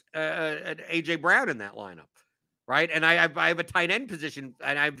AJ Brown in that lineup, right? And I have a tight end position,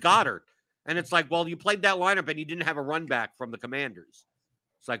 and I've Goddard. And it's like, well, you played that lineup, and you didn't have a run back from the Commanders.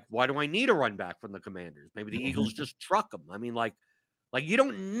 It's like, why do I need a run back from the Commanders? Maybe the Eagles just truck them. I mean, like you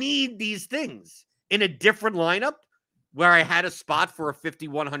don't need these things in a different lineup where I had a spot for a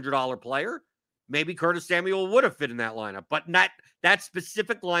 $5,100 player. Maybe Curtis Samuel would have fit in that lineup, but not that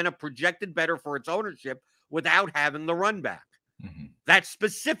specific lineup projected better for its ownership without having the run back. That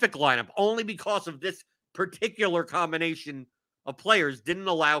specific lineup, only because of this particular combination of players, didn't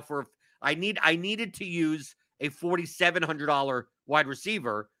allow for. I needed to use a $4,700 wide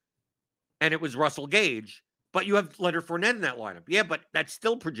receiver, and it was Russell Gage. But you have Leonard Fournette in that lineup. Yeah, but that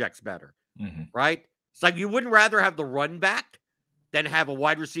still projects better, right? It's like, you wouldn't rather have the run back than have a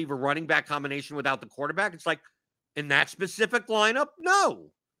wide receiver running back combination without the quarterback. It's like, in that specific lineup,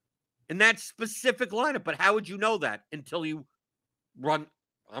 no. In that specific lineup. But how would you know that until you run?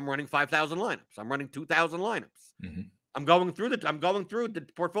 I'm running 5,000 lineups. I'm running 2,000 lineups. I'm going through the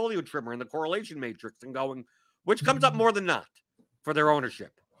portfolio trimmer and the correlation matrix and going, which comes up more than not for their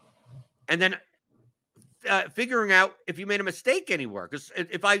ownership. And then figuring out if you made a mistake anywhere. Because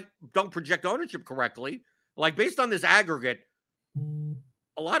if I don't project ownership correctly, like based on this aggregate,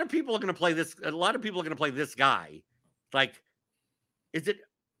 a lot of people are going to play this. A lot of people are going to play this guy. Like,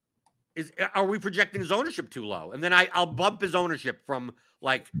 are we projecting his ownership too low? And then I'll bump his ownership from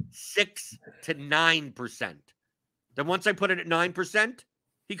like 6 to 9%. Then once I put it at 9%,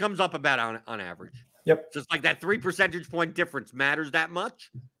 he comes up about on average. Yep. Just like that 3 percentage point difference matters that much.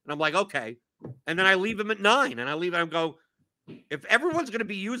 And I'm like, okay. And then I leave him at 9, and I go, if everyone's going to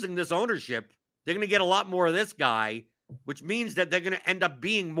be using this ownership, they're going to get a lot more of this guy, which means that they're going to end up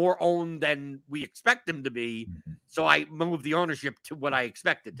being more owned than we expect them to be. So I move the ownership to what I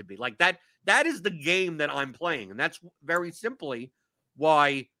expect it to be. Like that is the game that I'm playing. And that's very simply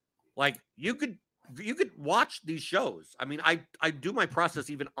why, like, you could watch these shows. I mean, I do my process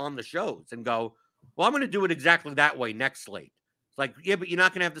even on the shows and go, well, I'm going to do it exactly that way next slate. It's like, yeah, but you're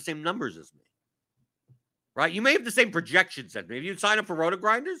not going to have the same numbers as me, right? You may have the same projections as me. If you sign up for Roto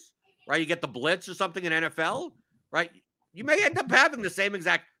Grinders, right, you get the blitz or something in NFL, right? You may end up having the same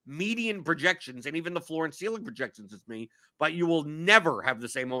exact median projections and even the floor and ceiling projections as me, but you will never have the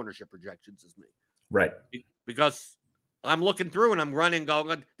same ownership projections as me. Right. Because I'm looking through and I'm running,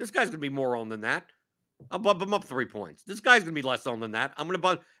 going, this guy's going to be more owned than that. I'll bump him up 3 points. This guy's going to be less owned than that. I'm going to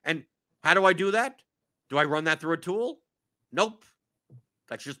bump. And how do I do that? Do I run that through a tool? Nope.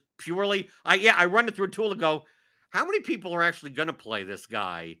 That's just purely, I run it through a tool to go, how many people are actually going to play this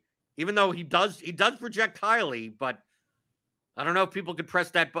guy? Even though he does project highly, but I don't know if people could press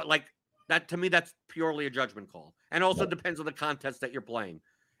that, but like that, to me, that's purely a judgment call. And also depends on the contest that you're playing.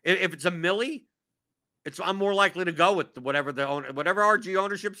 If it's a millie, I'm more likely to go with whatever RG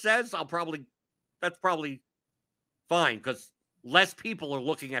ownership says. That's probably fine because less people are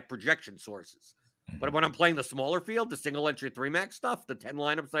looking at projection sources. But when I'm playing the smaller field, the single entry 3-max stuff, the 10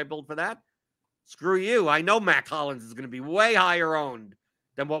 lineups I build for that, screw you. I know Mac Hollins is going to be way higher owned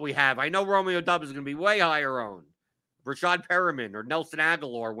than what we have. I know Romeo Doubs is going to be way higher owned. Rashad Perriman or Nelson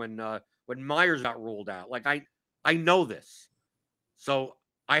Aguilar when Myers got ruled out. Like I know this. So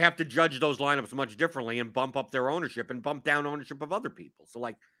I have to judge those lineups much differently and bump up their ownership and bump down ownership of other people. So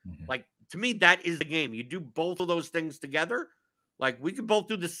like to me, that is the game. You do both of those things together. Like we could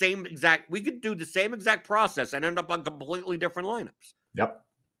do the same exact process and end up on completely different lineups. Yep.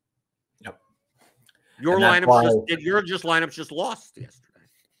 Your And that's lineups just lost yesterday.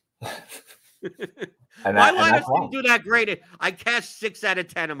 And My that's lineups why. didn't do that great. I cashed 6 out of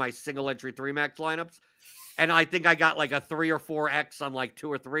 10 of my single entry 3-max lineups, and I think I got like a 3 or 4x on like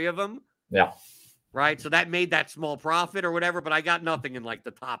 2 or 3 of them. Yeah. Right. So that made that small profit or whatever, but I got nothing in like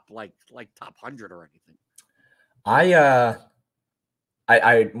the top, like top 100 or anything. I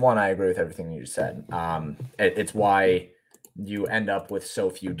agree with everything you said. It's why you end up with so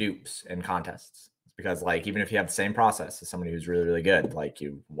few dupes in contests. It's because like, even if you have the same process as somebody who's really, really good, like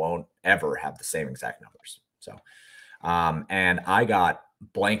you won't ever have the same exact numbers. So, and I got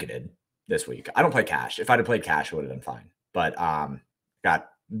blanketed this week. I don't play cash. If I'd have played cash, it would have been fine, but, got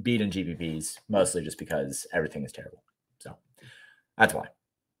beat in GPPs mostly just because everything is terrible. So that's why,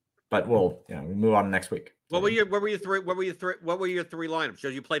 but we'll, move on to next week. What were your 3 lineups? So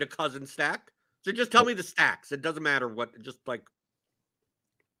you played a cousin stack? So just tell me the stacks. It doesn't matter what, just like.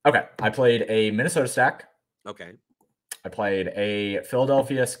 Okay. I played a Minnesota stack. Okay. I played a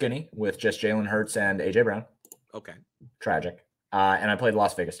Philadelphia skinny with just Jalen Hurts and AJ Brown. Okay. Tragic. And I played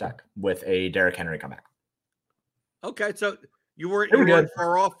Las Vegas stack with a Derrick Henry comeback. Okay. So you weren't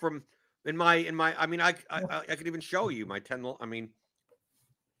far off from I mean, I could even show you my 10. I mean,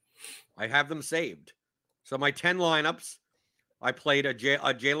 I have them saved. So my 10 lineups, I played a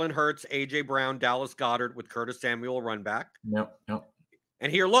Jalen Hurts, AJ Brown, Dallas Goedert with Curtis Samuel run back. Yep.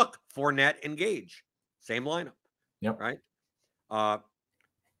 And here, look, Fournette and Gage, same lineup. Yep. Right. I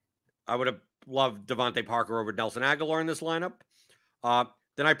would have loved Devontae Parker over Nelson Aguilar in this lineup.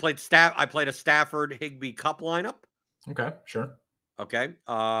 Then I played a Stafford Higbee Cup lineup. Okay, sure. Okay.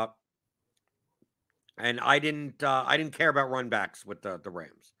 And I didn't care about run backs with the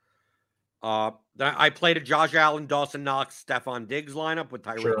Rams. Then I played a Josh Allen, Dawson Knox, Stephon Diggs lineup with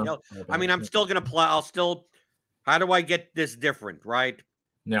Tyreek Hill. I mean, I'm still gonna play. How do I get this different, right?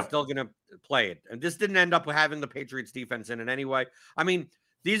 Yeah. I'm still gonna play it. And this didn't end up having the Patriots defense in it anyway. I mean,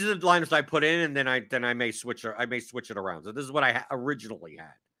 these are the lineups I put in, and then I may switch it around. So this is what I originally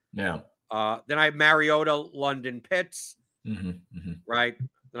had. Yeah. Then I have Mariota, London, Pitts. Mm-hmm. Right.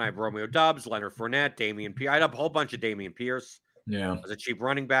 Then I have Romeo Doubs, Leonard Fournette, Damian Pierce. I had a whole bunch of Damian Pierce. Yeah. As a cheap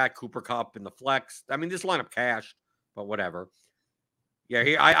running back, Cooper Kupp in the flex. I mean, this lineup cashed, but whatever.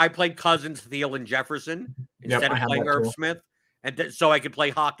 Yeah, I played Cousins, Thielen, and Jefferson instead of playing Irv Smith. And so I could play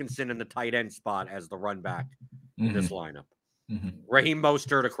Hawkinson in the tight end spot as the run back in this lineup. Mm-hmm. Raheem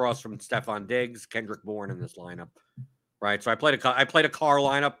Mostert across from Stephon Diggs, Kendrick Bourne in this lineup. Right. So I played a Carr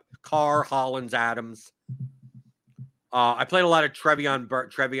lineup. Carr, Hollins, Adams. I played a lot of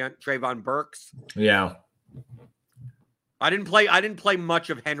Trayvon Burks. Yeah. I didn't play much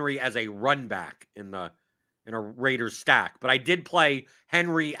of Henry as a run back in a Raiders stack, but I did play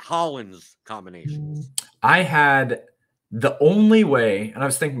Henry Hollins combinations. I had the only way, and I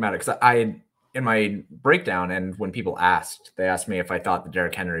was thinking about it because in my breakdown, and when people they asked me if I thought that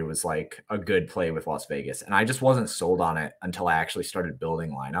Derrick Henry was like a good play with Las Vegas, and I just wasn't sold on it until I actually started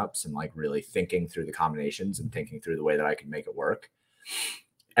building lineups and like really thinking through the combinations and thinking through the way that I could make it work.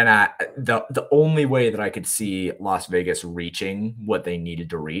 And the only way that I could see Las Vegas reaching what they needed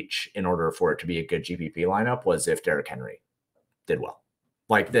to reach in order for it to be a good GPP lineup was if Derrick Henry did well.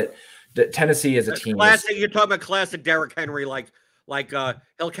 Like that Tennessee as a team. You're talking about classic Derrick Henry, like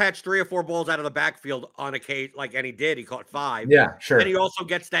he'll catch 3 or 4 balls out of the backfield on occasion, and he did. He caught 5. Yeah, sure. And he also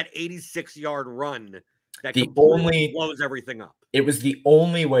gets that 86-yard run that blows everything up. It was the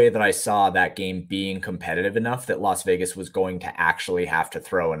only way that I saw that game being competitive enough that Las Vegas was going to actually have to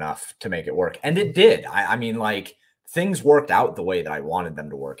throw enough to make it work. And it did. I mean, like, things worked out the way that I wanted them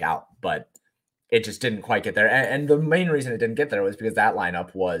to work out, but it just didn't quite get there. And the main reason it didn't get there was because that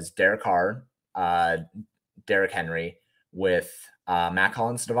lineup was Derek Carr, Derrick Henry with Matt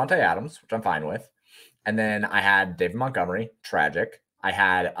Collins, Devontae Adams, which I'm fine with. And then I had David Montgomery, tragic. I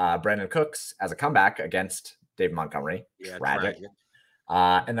had Brandon Cooks as a comeback against David Montgomery, tragic.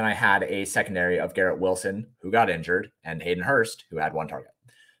 And then I had a secondary of Garrett Wilson, who got injured, and Hayden Hurst, who had 1 target.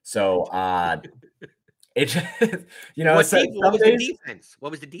 So it just, what was the defense?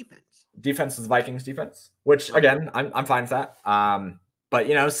 What was the defense? Defense was Vikings defense, which again, I'm fine with that.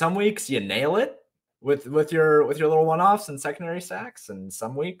 But some weeks you nail it with your little one-offs and secondary stacks, and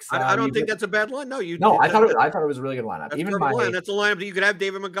some weeks I don't think that's a bad line. No, I thought it was a really good lineup. That's a lineup that you could have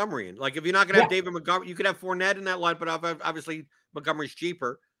David Montgomery in. Like, if you're not going to have David Montgomery, you could have Fournette in that line, but obviously Montgomery's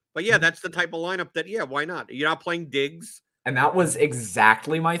cheaper. But yeah, that's the type of lineup that why not? You're not playing Diggs, and that was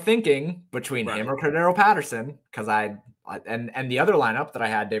exactly my thinking between him or Cordero Patterson, because and the other lineup that I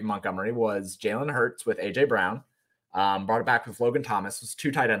had David Montgomery was Jalen Hurts with AJ Brown. Brought it back with Logan Thomas. It was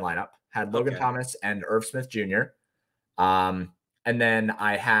 2 tight end lineup. Had Logan Thomas and Irv Smith Jr. And then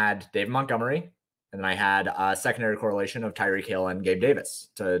I had David Montgomery, and then I had a secondary correlation of Tyreek Hill and Gabe Davis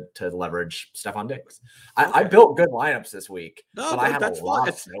to leverage Stephon Diggs. I built good lineups this week, but I had that's a lot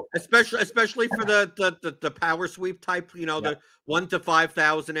fun. Especially for the power sweep type, the 1 to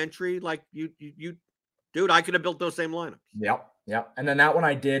 5,000 entry. Like you, dude, I could have built those same lineups. Yep. And then that one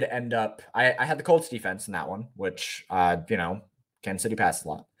I did end up. I had the Colts defense in that one, which Kansas City passed a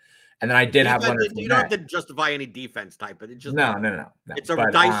lot. And then I did have Leonard Fournette. You don't have to justify any defense type, but it's just no. It's a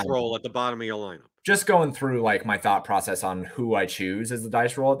dice roll at the bottom of your lineup. Just going through like my thought process on who I choose as the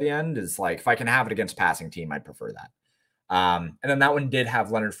dice roll at the end is like, if I can have it against passing team, I'd prefer that. And then that one did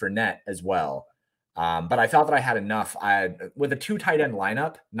have Leonard Fournette as well. But I thought that I had enough. With a 2 tight end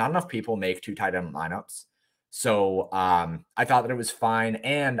lineup, not enough people make 2 tight end lineups. So I thought that it was fine.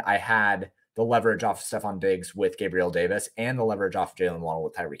 And I had the leverage off Stephon Diggs with Gabriel Davis and the leverage off Jalen Waddle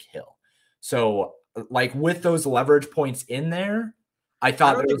with Tyreek Hill. So like with those leverage points in there, I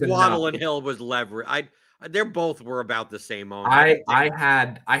thought that it was Waddle and Hill was leverage. They both were about the same owner. I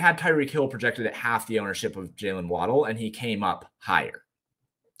had Tyreek Hill projected at half the ownership of Jalen Waddle, and he came up higher.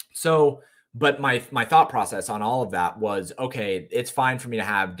 So, but my thought process on all of that was, okay, it's fine for me to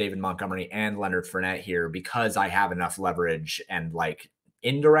have David Montgomery and Leonard Fournette here because I have enough leverage and like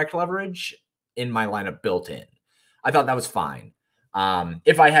indirect leverage in my lineup built in. I thought that was fine.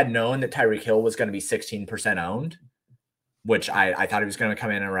 If I had known that Tyreek Hill was going to be 16% owned, which I thought he was going to come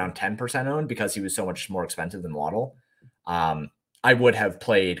in around 10% owned because he was so much more expensive than Waddle, I would have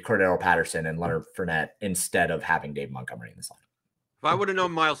played Cordero Patterson and Leonard Fournette instead of having Dave Montgomery in this lineup. If I would have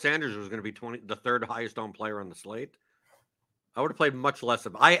known Miles Sanders was going to be the third highest owned player on the slate, I would have played much less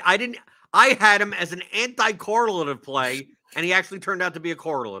of. I had him as an anti-correlative play, and he actually turned out to be a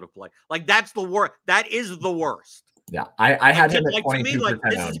correlative play. Like that's the worst. That is the worst. Yeah, I had him at 22%. To me, like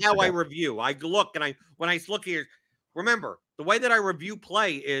this is how I review. I look and when I look here, remember the way that I review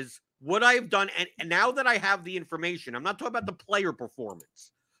play is what I've done, and now that I have the information, I'm not talking about the player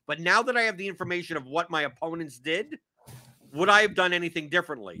performance, but now that I have the information of what my opponents did, would I have done anything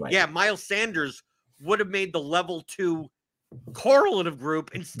differently? Right. Yeah, Miles Sanders would have made the level 2 correlative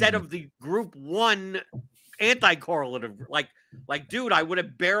group instead of the group 1 anti-correlative. Like, dude, I would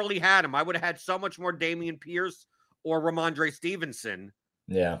have barely had him. I would have had so much more Dameon Pierce or Ramondre Stevenson.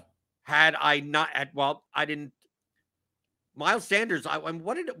 Yeah. Had I not I didn't. Miles Sanders,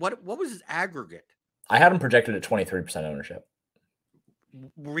 what was his aggregate? I had him projected at 23% ownership.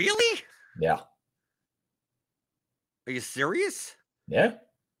 Really? Yeah. Are you serious? Yeah.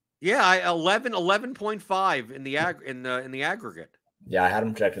 Yeah, 11.5 in the aggregate. Yeah, I had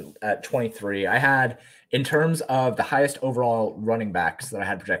him projected at 23. I had, in terms of the highest overall running backs that I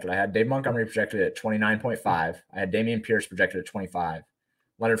had projected, I had Dave Montgomery projected at 29.5. I had Dameon Pierce projected at 25.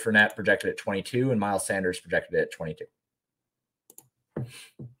 Leonard Fournette projected at 22, and Miles Sanders projected at 22.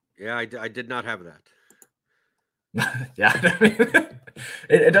 Yeah, I did not have that. Yeah,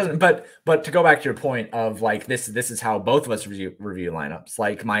 it doesn't. But to go back to your point of like this is how both of us review lineups.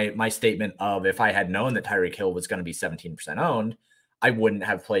 Like my statement of if I had known that Tyreek Hill was going to be 17% owned, I wouldn't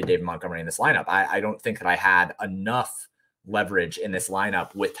have played David Montgomery in this lineup. I don't think that I had enough leverage in this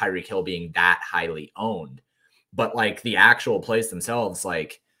lineup with Tyreek Hill being that highly owned. But like the actual plays themselves,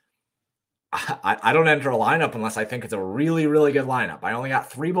 like I don't enter a lineup unless I think it's a really, really good lineup. I only got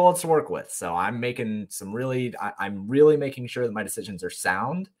 3 bullets to work with. So I'm making I'm really making sure that my decisions are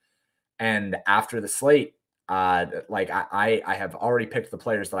sound. And after the slate, I have already picked the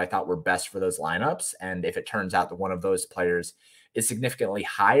players that I thought were best for those lineups. And if it turns out that one of those players is significantly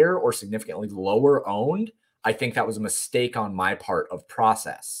higher or significantly lower owned, I think that was a mistake on my part of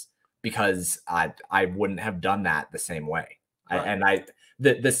process because I wouldn't have done that the same way. Right.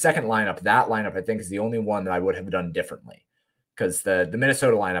 The second lineup, that lineup, I think is the only one that I would have done differently because the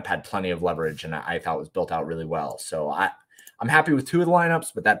Minnesota lineup had plenty of leverage and I thought was built out really well. So I'm happy with 2 of the lineups,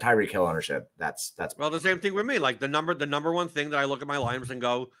 but that Tyreek Hill ownership, that's well, the same thing with me. Like the number one thing that I look at my lineups and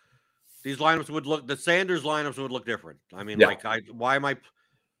go, these lineups would look, the Sanders lineups would look different. I mean, yeah. Why am I,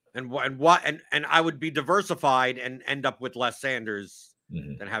 and I would be diversified and end up with less Sanders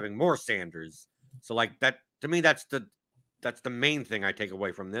than having more Sanders. So like that, to me, that's the main thing I take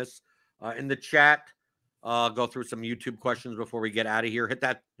away from this. In the chat, go through some YouTube questions before we get out of here. Hit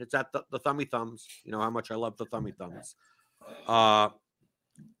the thummy thumbs. You know how much I love the thummy thumbs.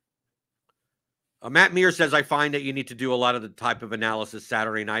 Matt Mears says, I find that you need to do a lot of the type of analysis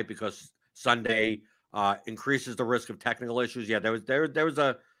Saturday night because Sunday increases the risk of technical issues. Yeah, there was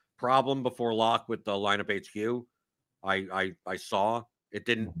a problem before lock with the lineup HQ. I saw it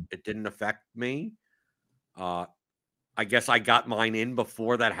didn't affect me. I guess I got mine in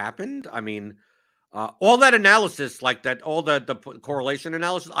before that happened. I mean, All that analysis, like that, all the correlation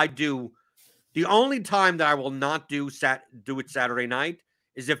analysis, I do. The only time that I will not do it Saturday night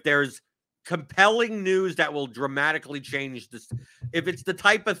is if there's compelling news that will dramatically change this. If it's the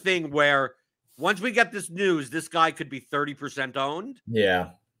type of thing where once we get this news, this guy could be 30% owned. Yeah.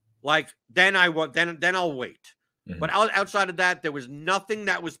 Like then I want then I'll wait. But outside of that, there was nothing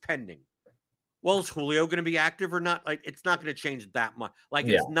that was pending. Well, is Julio going to be active or not? Like it's not going to change that much. Like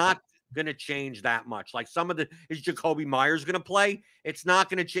it's not going to change that much. Like is Jacoby Myers going to play? It's not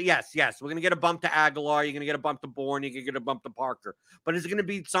going to change. Yes. We're going to get a bump to Aguilar. You're going to get a bump to Bourne. You're going to get a bump to Parker. But is it going to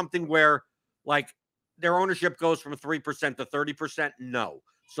be something where like their ownership goes from 3% to 30%? No.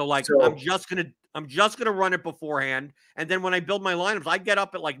 So I'm just gonna run it beforehand. And then when I build my lineups, I get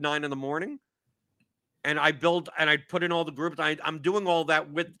up at like 9 in the morning and I build and I put in all the groups. I'm doing all that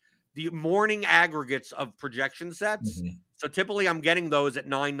with the morning aggregates of projection sets. So typically I'm getting those at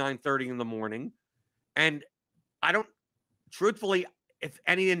 9:30 in the morning. And I don't, truthfully, if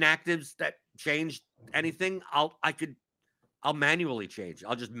any inactives that changed anything, I'll manually change.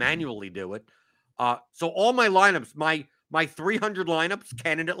 I'll just manually do it. So all my lineups, my 300 lineups,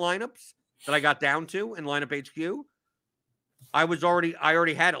 candidate lineups that I got down to in lineup HQ, I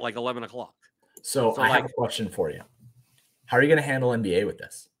already had it like 11 o'clock. So I have a question for you. How are you going to handle NBA with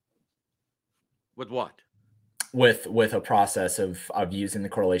this? With what? With a process of using the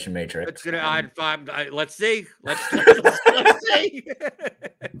correlation matrix. It's gonna. Let's see. Let's see.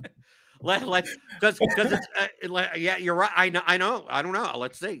 Because it's yeah, you're right. I know. I don't know.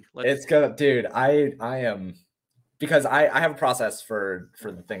 Let's see. It's gonna, dude. I am, because I have a process for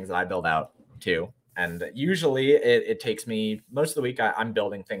the things that I build out too. And usually it takes me most of the week. I'm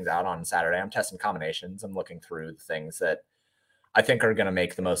building things out on Saturday. I'm testing combinations. I'm looking through the things that I think are going to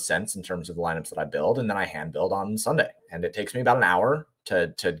make the most sense in terms of the lineups that I build. And then I hand build on Sunday. And it takes me about an hour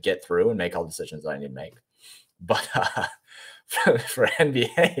to get through and make all the decisions that I need to make. But for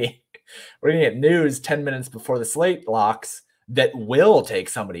NBA, we're going to get news 10 minutes before the slate locks that will take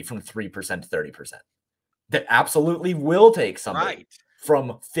somebody from 3% to 30%. That absolutely will take somebody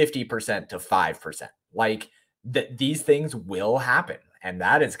from 50% to 5%. Like that, these things will happen, and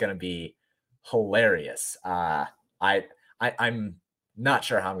that is going to be hilarious. I'm not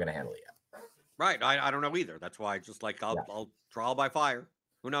sure how I'm going to handle it yet. Right, I don't know either. That's why I just like I'll trial by fire.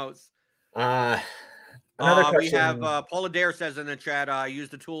 Who knows? Another question. We have Paul Adair says in the chat, I use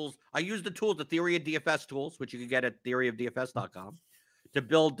the tools, the Theory of DFS tools, which you can get at theoryofdfs.com, to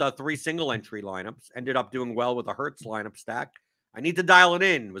build 3 single entry lineups. Ended up doing well with a Hertz lineup stack. I need to dial it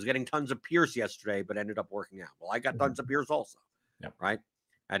in. Was getting tons of Pierce yesterday, but ended up working out. Well, I got tons of Pierce also. Yep. Right.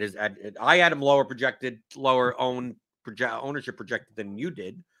 I had him lower ownership projected than you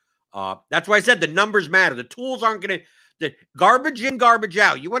did. That's why I said the numbers matter. The tools aren't going to, the garbage in, garbage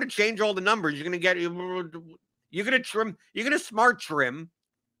out. You want to change all the numbers, you're going to trim, you're going to smart trim,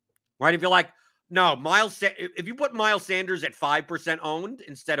 right? If you're like, no, if you put Miles Sanders at 5% owned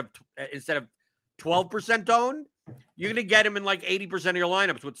instead of 12% owned, you're going to get him in like 80% of your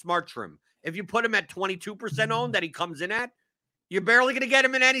lineups with smart trim. If you put him at 22% owned that he comes in at, you're barely going to get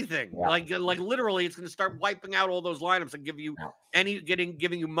him in anything. Yeah. Like literally, it's going to start wiping out all those lineups and give you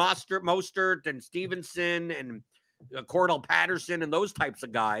giving you Mostert and Stevenson and Cordell Patterson and those types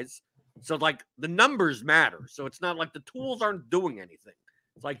of guys. So like the numbers matter. So it's not like the tools aren't doing anything.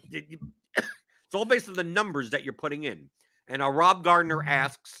 It's like it's all based on the numbers that you're putting in. And Rob Gardner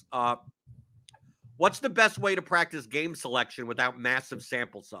asks, what's the best way to practice game selection without massive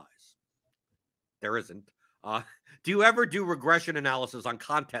sample size? There isn't. Do you ever do regression analysis on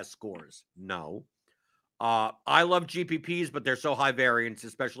contest scores? No. I love GPPs, but they're so high variance,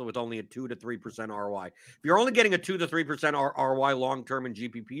 especially with only a 2 to 3% ROI. If you're only getting a 2 to 3% ROI long-term in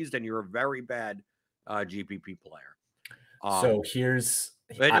GPPs, then you're a very bad GPP player. So here's...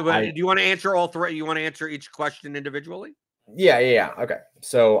 do you want to answer all three? You want to answer each question individually? Yeah. Okay.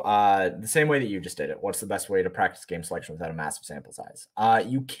 So the same way that you just did it, what's the best way to practice game selection without a massive sample size?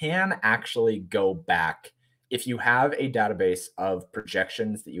 You can actually go back if you have a database of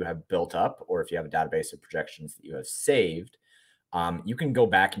projections that you have built up, or if you have a database of projections that you have saved, you can go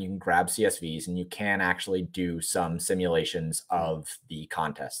back and you can grab CSVs and you can actually do some simulations of the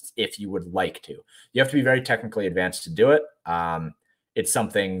contests if you would like to. You have to be very technically advanced to do it. It's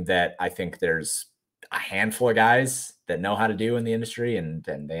something that I think there's a handful of guys that know how to do in the industry, and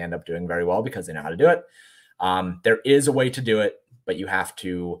then they end up doing very well because they know how to do it. There is a way to do it, but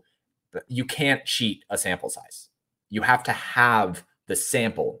you can't cheat a sample size. You have to have the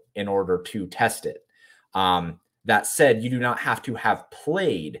sample in order to test it. That said, you do not have to have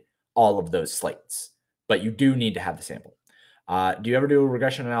played all of those slates, but you do need to have the sample. Do you ever do a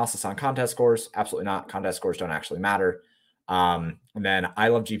regression analysis on contest scores? Absolutely not. Contest scores don't actually matter. And then I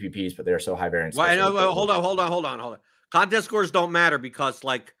love GPPs, but they're so high variance. Well, hold on. Contest scores don't matter because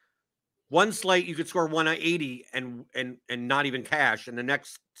like one slate you could score 180 and not even cash, and the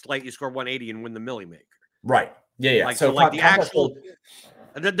next slate you score 180 and win the Millie Maker. Right. Yeah. Like, so like the actual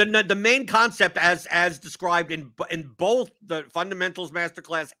the main concept as described in both the Fundamentals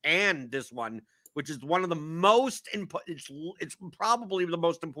Masterclass and this one, which is one of the most it's probably the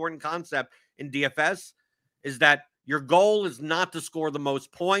most important concept in DFS, is that your goal is not to score the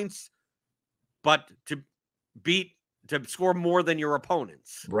most points, but to score more than your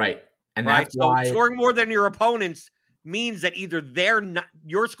opponents. Right. And right. That's why scoring more than your opponents means that either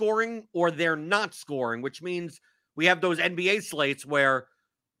you're scoring or they're not scoring, which means we have those NBA slates where,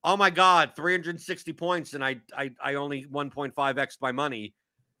 oh my God, 360 points and I only 1.5x my money.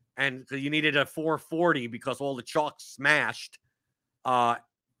 And so you needed a 440 because all the chalk smashed.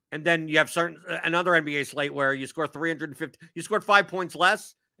 And then you have another NBA slate where you score 350, you scored 5 points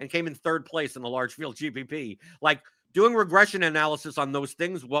less and came in third place in the large field GPP. Like doing regression analysis on those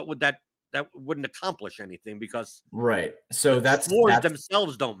things, what would that wouldn't accomplish anything because right. So that's scores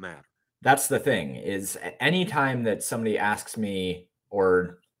themselves don't matter. That's the thing is anytime that somebody asks me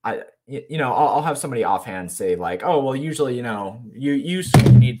or I'll have somebody offhand say like, oh, well, usually, you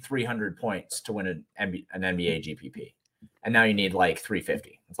need 300 points to win an NBA GPP. And now you need like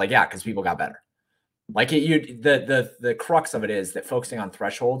 350. It's like, yeah, because people got better. Like the crux of it is that focusing on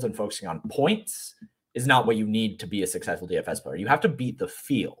thresholds and focusing on points is not what you need to be a successful DFS player. You have to beat the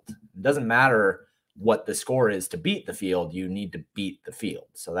field. It doesn't matter what the score is to beat the field. You need to beat the field.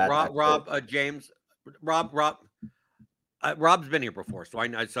 So that Rob's been here before, so I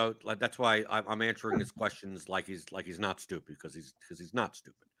know. So that's why I'm answering his questions like he's not stupid because he's not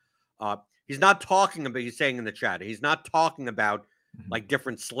stupid. He's not talking about. He's saying in the chat, he's not talking about like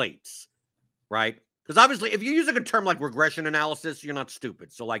different slates, right? Because obviously, if you're using a term like regression analysis, you're not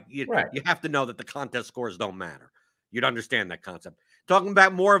stupid. So like you have to know that the contest scores don't matter. You'd understand that concept. Talking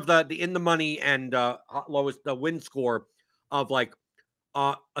about more of the in the money and lowest the win score of like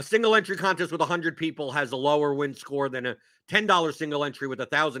a single entry contest with 100 people has a lower win score than a $10 single entry with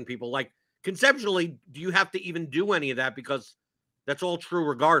 1,000 people. Like conceptually, do you have to even do any of that? Because that's all true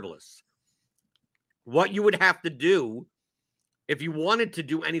regardless. What you would have to do if you wanted to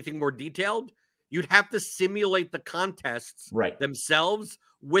do anything more detailed, you'd have to simulate the contests themselves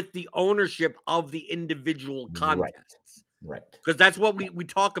with the ownership of the individual contests. Right. Because that's what we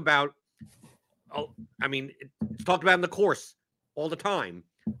talk about. Oh, I mean, it's talked about in the course all the time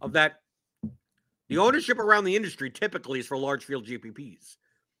of that. The ownership around the industry typically is for large field GPPs.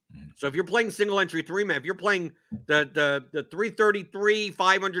 So if you're playing single entry 3-man, if you're playing the 333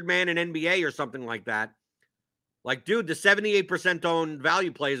 500 man in NBA or something like that, like, dude, the 78% owned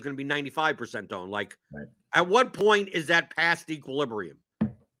value play is going to be 95% owned. Like, at what point is that past equilibrium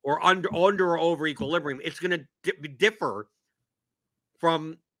or under or over equilibrium? It's going to differ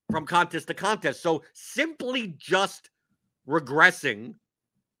from contest to contest. So simply just regressing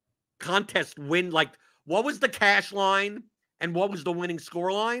contest win, like what was the cash line and what was the winning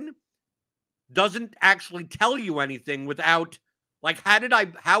score line, doesn't actually tell you anything without, like,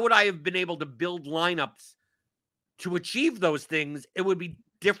 how would I have been able to build lineups to achieve those things? It would be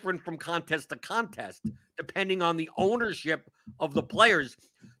different from contest to contest, depending on the ownership of the players.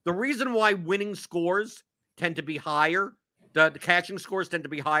 The reason why winning scores tend to be higher, the cashing scores tend to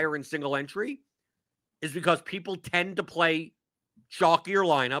be higher in single entry, is because people tend to play chalkier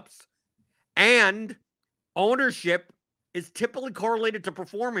lineups, and ownership is typically correlated to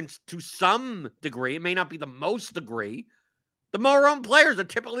performance to some degree. It may not be the most degree. The more owned players are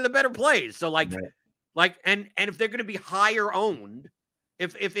typically the better plays. So and if they're going to be higher owned,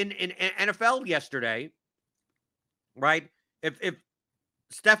 if in NFL yesterday, right? If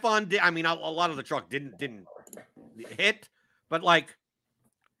Stephon did, I mean, a lot of the chalk didn't hit, but like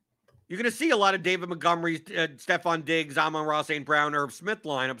you're going to see a lot of David Montgomery, Stephon Diggs, Amon-Ra St. Brown, Irv Smith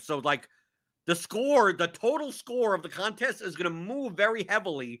lineups. So like the total score of the contest is going to move very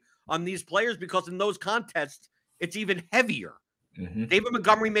heavily on these players because in those contests, it's even heavier. Mm-hmm. David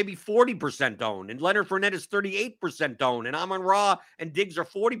Montgomery may be 40% owned, and Leonard Fournette is 38% owned, and Amon-Ra and Diggs are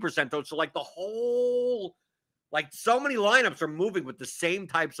 40% owned. So like the whole, like so many lineups are moving with the same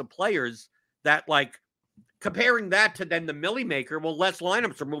types of players that like comparing that to then the Millie Maker, well, less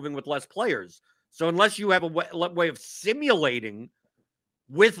lineups are moving with less players. So unless you have a way of simulating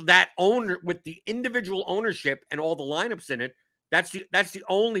with that owner, with the individual ownership and all the lineups in it, that's the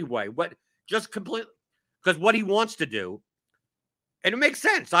only way. What just complete, because what he wants to do, and it makes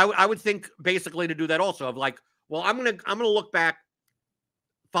sense. I would think basically to do that also of like, well, I'm gonna look back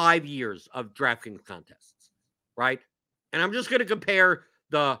 5 years of DraftKings contests, right? And I'm just gonna compare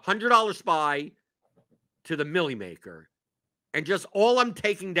the $100 SPY to the Millie Maker, and just all I'm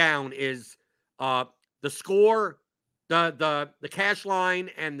taking down is the score, the cash line,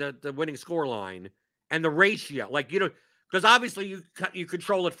 and the winning score line, and the ratio. Like, you know, because obviously you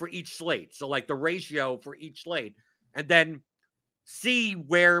control it for each slate. So like the ratio for each slate, and then see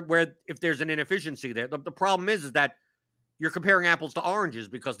where if there's an inefficiency there. The problem is that you're comparing apples to oranges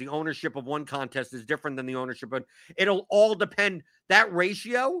because the ownership of one contest is different than the ownership of. It'll all depend, that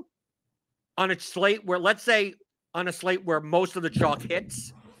ratio on a slate where, let's say on a slate where most of the chalk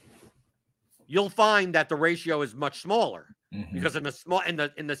hits, you'll find that the ratio is much smaller because in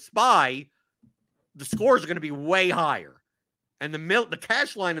the SPY, the scores are going to be way higher. And the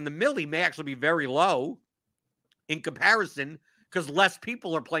cash line in the Millie may actually be very low in comparison because less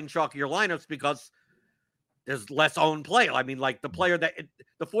people are playing chalkier lineups because there's less owned play. I mean, like the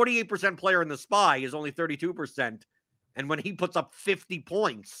 48% player in the SPY is only 32%. And when he puts up 50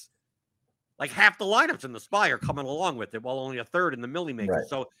 points, like half the lineups in the SPY are coming along with it, while only a third in the Millie Maker. Right.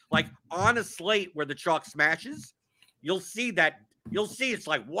 So like on a slate where the chalk smashes, you'll see it's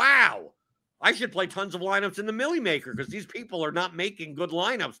like, wow, I should play tons of lineups in the Millie Maker because these people are not making good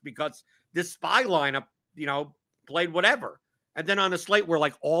lineups because this SPY lineup, you know, played whatever. And then on a slate where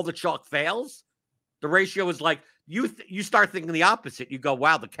like all the chalk fails, the ratio is like you start thinking the opposite. You go,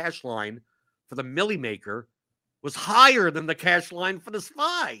 wow, the cash line for the Millie Maker was higher than the cash line for the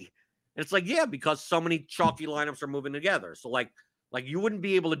SPY. And it's like, yeah, because so many chalky lineups are moving together. So like you wouldn't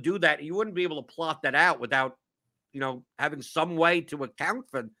be able to do that. You wouldn't be able to plot that out without, you know, having some way to account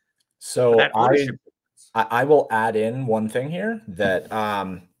for. So that ownership. I will add in one thing here that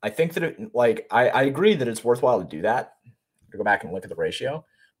I think that I agree that it's worthwhile to do that, to go back and look at the ratio.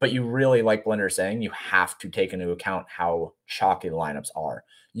 But you really, like Blender is saying, you have to take into account how chalky the lineups are.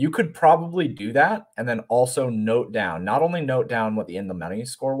 You could probably do that and then also not only note down what the in the money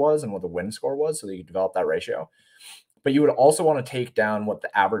score was and what the win score was so that you could develop that ratio, but you would also want to take down what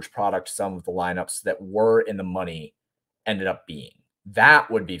the average product sum of the lineups that were in the money ended up being. That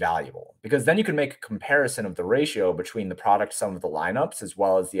would be valuable because then you can make a comparison of the ratio between the product sum of the lineups as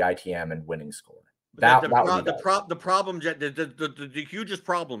well as the ITM and winning score. The problem, the hugest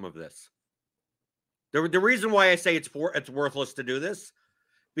problem of this, the reason why I say it's worthless to do this,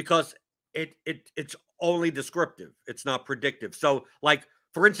 because it's only descriptive. It's not predictive. So like,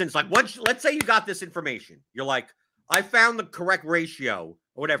 for instance, like let's say you got this information. You're like, I found the correct ratio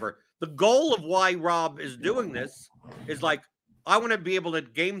or whatever. The goal of why Rob is doing this is like, I want to be able to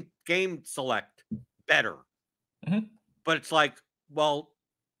game select better. But it's like, well,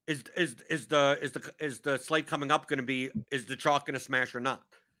 is the slate coming up going to be, is the chalk going to smash or not?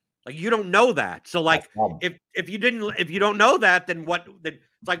 Like, you don't know that. So like, if you don't know that, then it's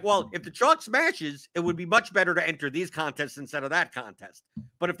like, well, if the chalk smashes, it would be much better to enter these contests instead of that contest.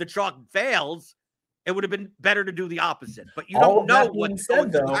 But if the chalk fails, it would have been better to do the opposite. But you don't know what's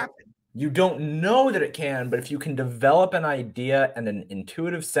going to happen. You don't know that it can, but if you can develop an idea and an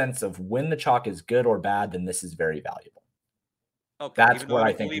intuitive sense of when the chalk is good or bad, then this is very valuable. Okay, that's what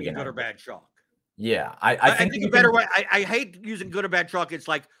I think. Good or bad chalk. Yeah, I think a better way. I hate using good or bad chalk. It's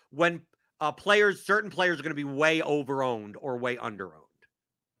like when certain players are going to be way over-owned or way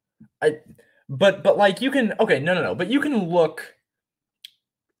under-owned. But like you can. Okay, no. But you can look.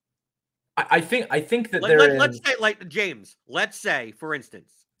 I think that let's say, like James. Let's say, for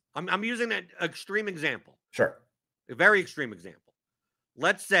instance. I'm using an extreme example. Sure. A very extreme example.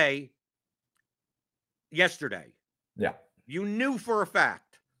 Let's say yesterday. Yeah. You knew for a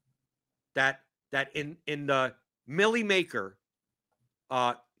fact that in the Millie Maker,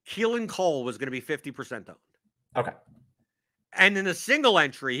 Keelan Cole was going to be 50% owned. Okay. And in a single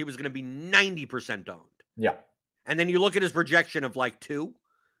entry, he was going to be 90% owned. Yeah. And then you look at his projection of like 2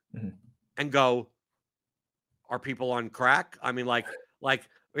 and go, are people on crack? I mean, like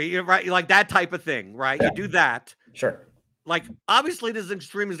right, like that type of thing, right? Yeah. You do that. Sure. Like, obviously, this is an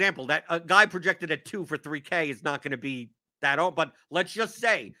extreme example. That a guy projected at 2 for 3K is not going to be that old. But let's just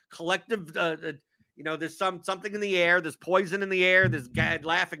say collective, there's something in the air. There's poison in the air. There's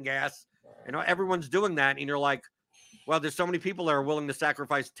laughing gas. Everyone's doing that. And you're like, well, there's so many people that are willing to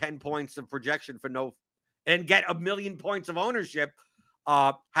sacrifice 10 points of projection and get 1 million points of ownership.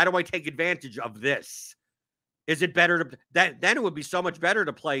 How do I take advantage of this? Is it better then it would be so much better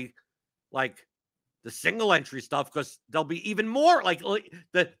to play like the single entry stuff because there'll be even more like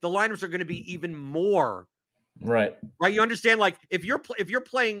the lineups are going to be even more. Right. You understand? Like if you're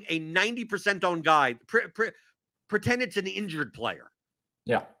playing a 90% owned guy, pretend it's an injured player.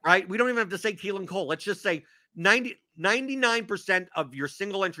 Yeah. Right. We don't even have to say Keelan Cole. Let's just say 99% of your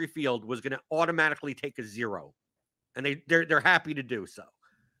single entry field was going to automatically take a 0, and they're happy to do so.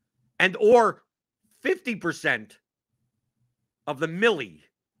 And or 50% of the millie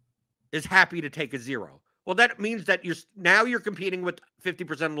is happy to take a 0. Well, that means that you're competing with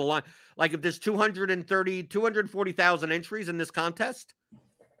 50% of the line. Like if there's 240,000 entries in this contest,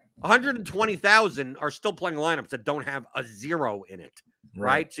 120,000 are still playing lineups that don't have a 0 in it,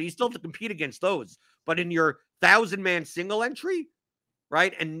 right? So you still have to compete against those. But in your 1,000-man single entry,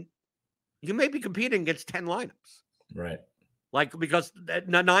 right, and you may be competing against 10 lineups. Right. Like, because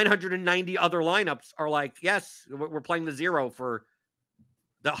 990 other lineups are like, yes, we're playing the 0 for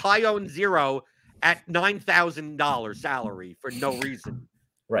the high-owned 0 at $9,000 salary for no reason.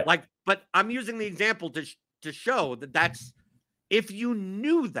 Right. Like, but I'm using the example to show that that's, if you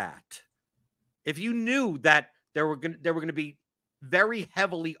knew that there were going to be very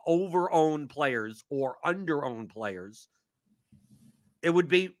heavily over-owned players or under-owned players, it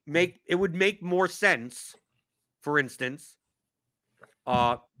would make more sense, for instance,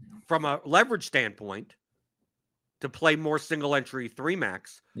 from a leverage standpoint, to play more single entry 3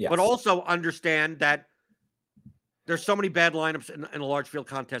 max, but also understand that there's so many bad lineups in a large field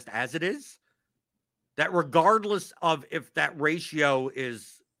contest as it is, that regardless of if that ratio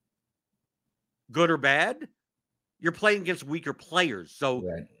is good or bad, you're playing against weaker players. So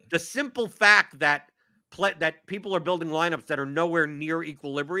the simple fact that people are building lineups that are nowhere near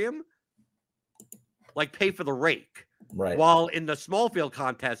equilibrium, like pay for the rake. Right. While in the small field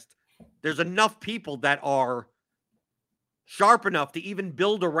contest, there's enough people that are sharp enough to even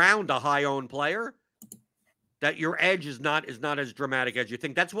build around a high-owned player that your edge is not as dramatic as you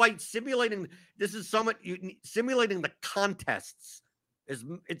think. That's why simulating the contests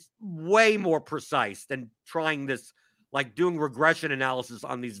it's way more precise than trying this, like doing regression analysis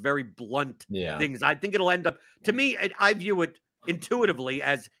on these very blunt things. I think it'll end up, to me, I view it intuitively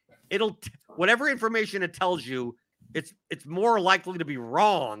as whatever information it tells you, it's more likely to be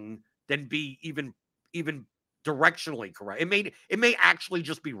wrong than be even directionally correct. It may actually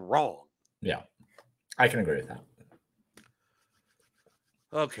just be wrong. Yeah, I can agree with that.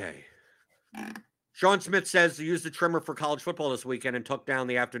 Okay. Sean Smith says he used the trimmer for college football this weekend and took down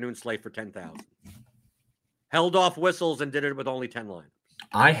the afternoon slate for 10,000. Held off whistles and did it with only 10 lines.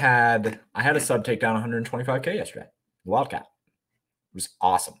 I had a sub take down 125K yesterday. Wildcat. It was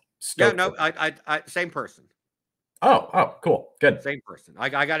awesome. Stoked. Yeah, no, I same person. Oh, cool. Good. Same person. I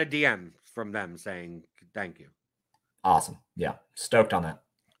got a DM from them saying thank you. Awesome. Yeah. Stoked on that.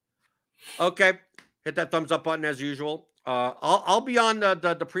 Okay. Hit that thumbs up button as usual. I'll be on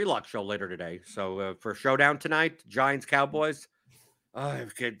the pre-lock show later today. So for Showdown tonight, Giants Cowboys.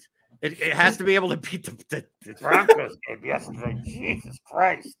 It has to be able to beat the Broncos game yesterday. Jesus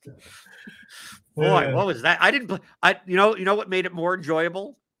Christ. Boy, what was that? I didn't play. You know what made it more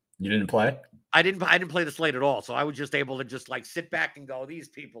enjoyable? You didn't play? I didn't play the slate at all. So I was just able to just like sit back and go, these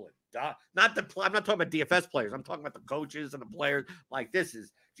people are I'm not talking about DFS players. I'm talking about the coaches and the players. Like, this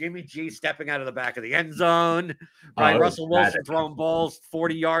is Jimmy G stepping out of the back of the end zone. Right. Russell Wilson throwing balls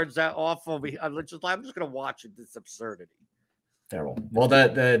 40 yards off of me. I'm just going to watch it. This absurdity. Terrible. Well,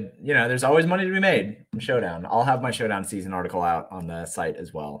 there's always money to be made in Showdown. I'll have my Showdown season article out on the site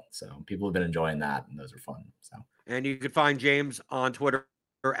as well. So people have been enjoying that, and those are fun. So, and you can find James on Twitter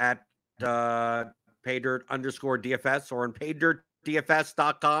at paydirt_DFS or on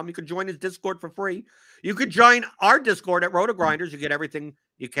paydirtdfs.com. You can join his Discord for free. You could join our Discord at RotoGrinders. You get everything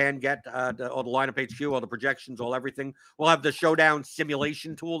you can get, all the lineup HQ, all the projections, all everything. We'll have the Showdown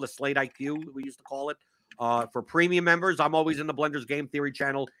simulation tool, the Slate IQ, we used to call it, for premium members. I'm always in the Blenders Game Theory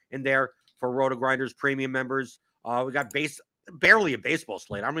channel in there for RotoGrinders premium members. We got barely a baseball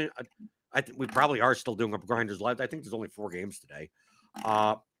slate. I mean, I think we probably are still doing up Grinders Live. I think there's only 4 games today.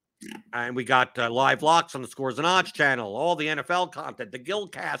 And we got live locks on the Scores and Odds channel, all the NFL content, the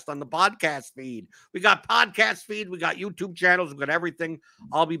Guildcast on the podcast feed. We got podcast feed. We got YouTube channels. We've got everything.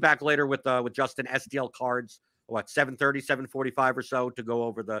 I'll be back later with Justin STL Cards, 7:30, 7:45 or so, to go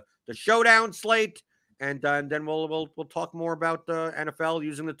over the Showdown slate. And then we'll talk more about the NFL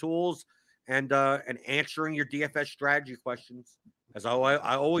using the tools and answering your DFS strategy questions, as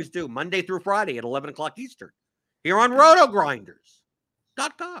I always do, Monday through Friday at 11 o'clock Eastern, here on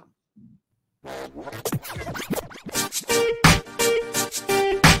RotoGrinders.com.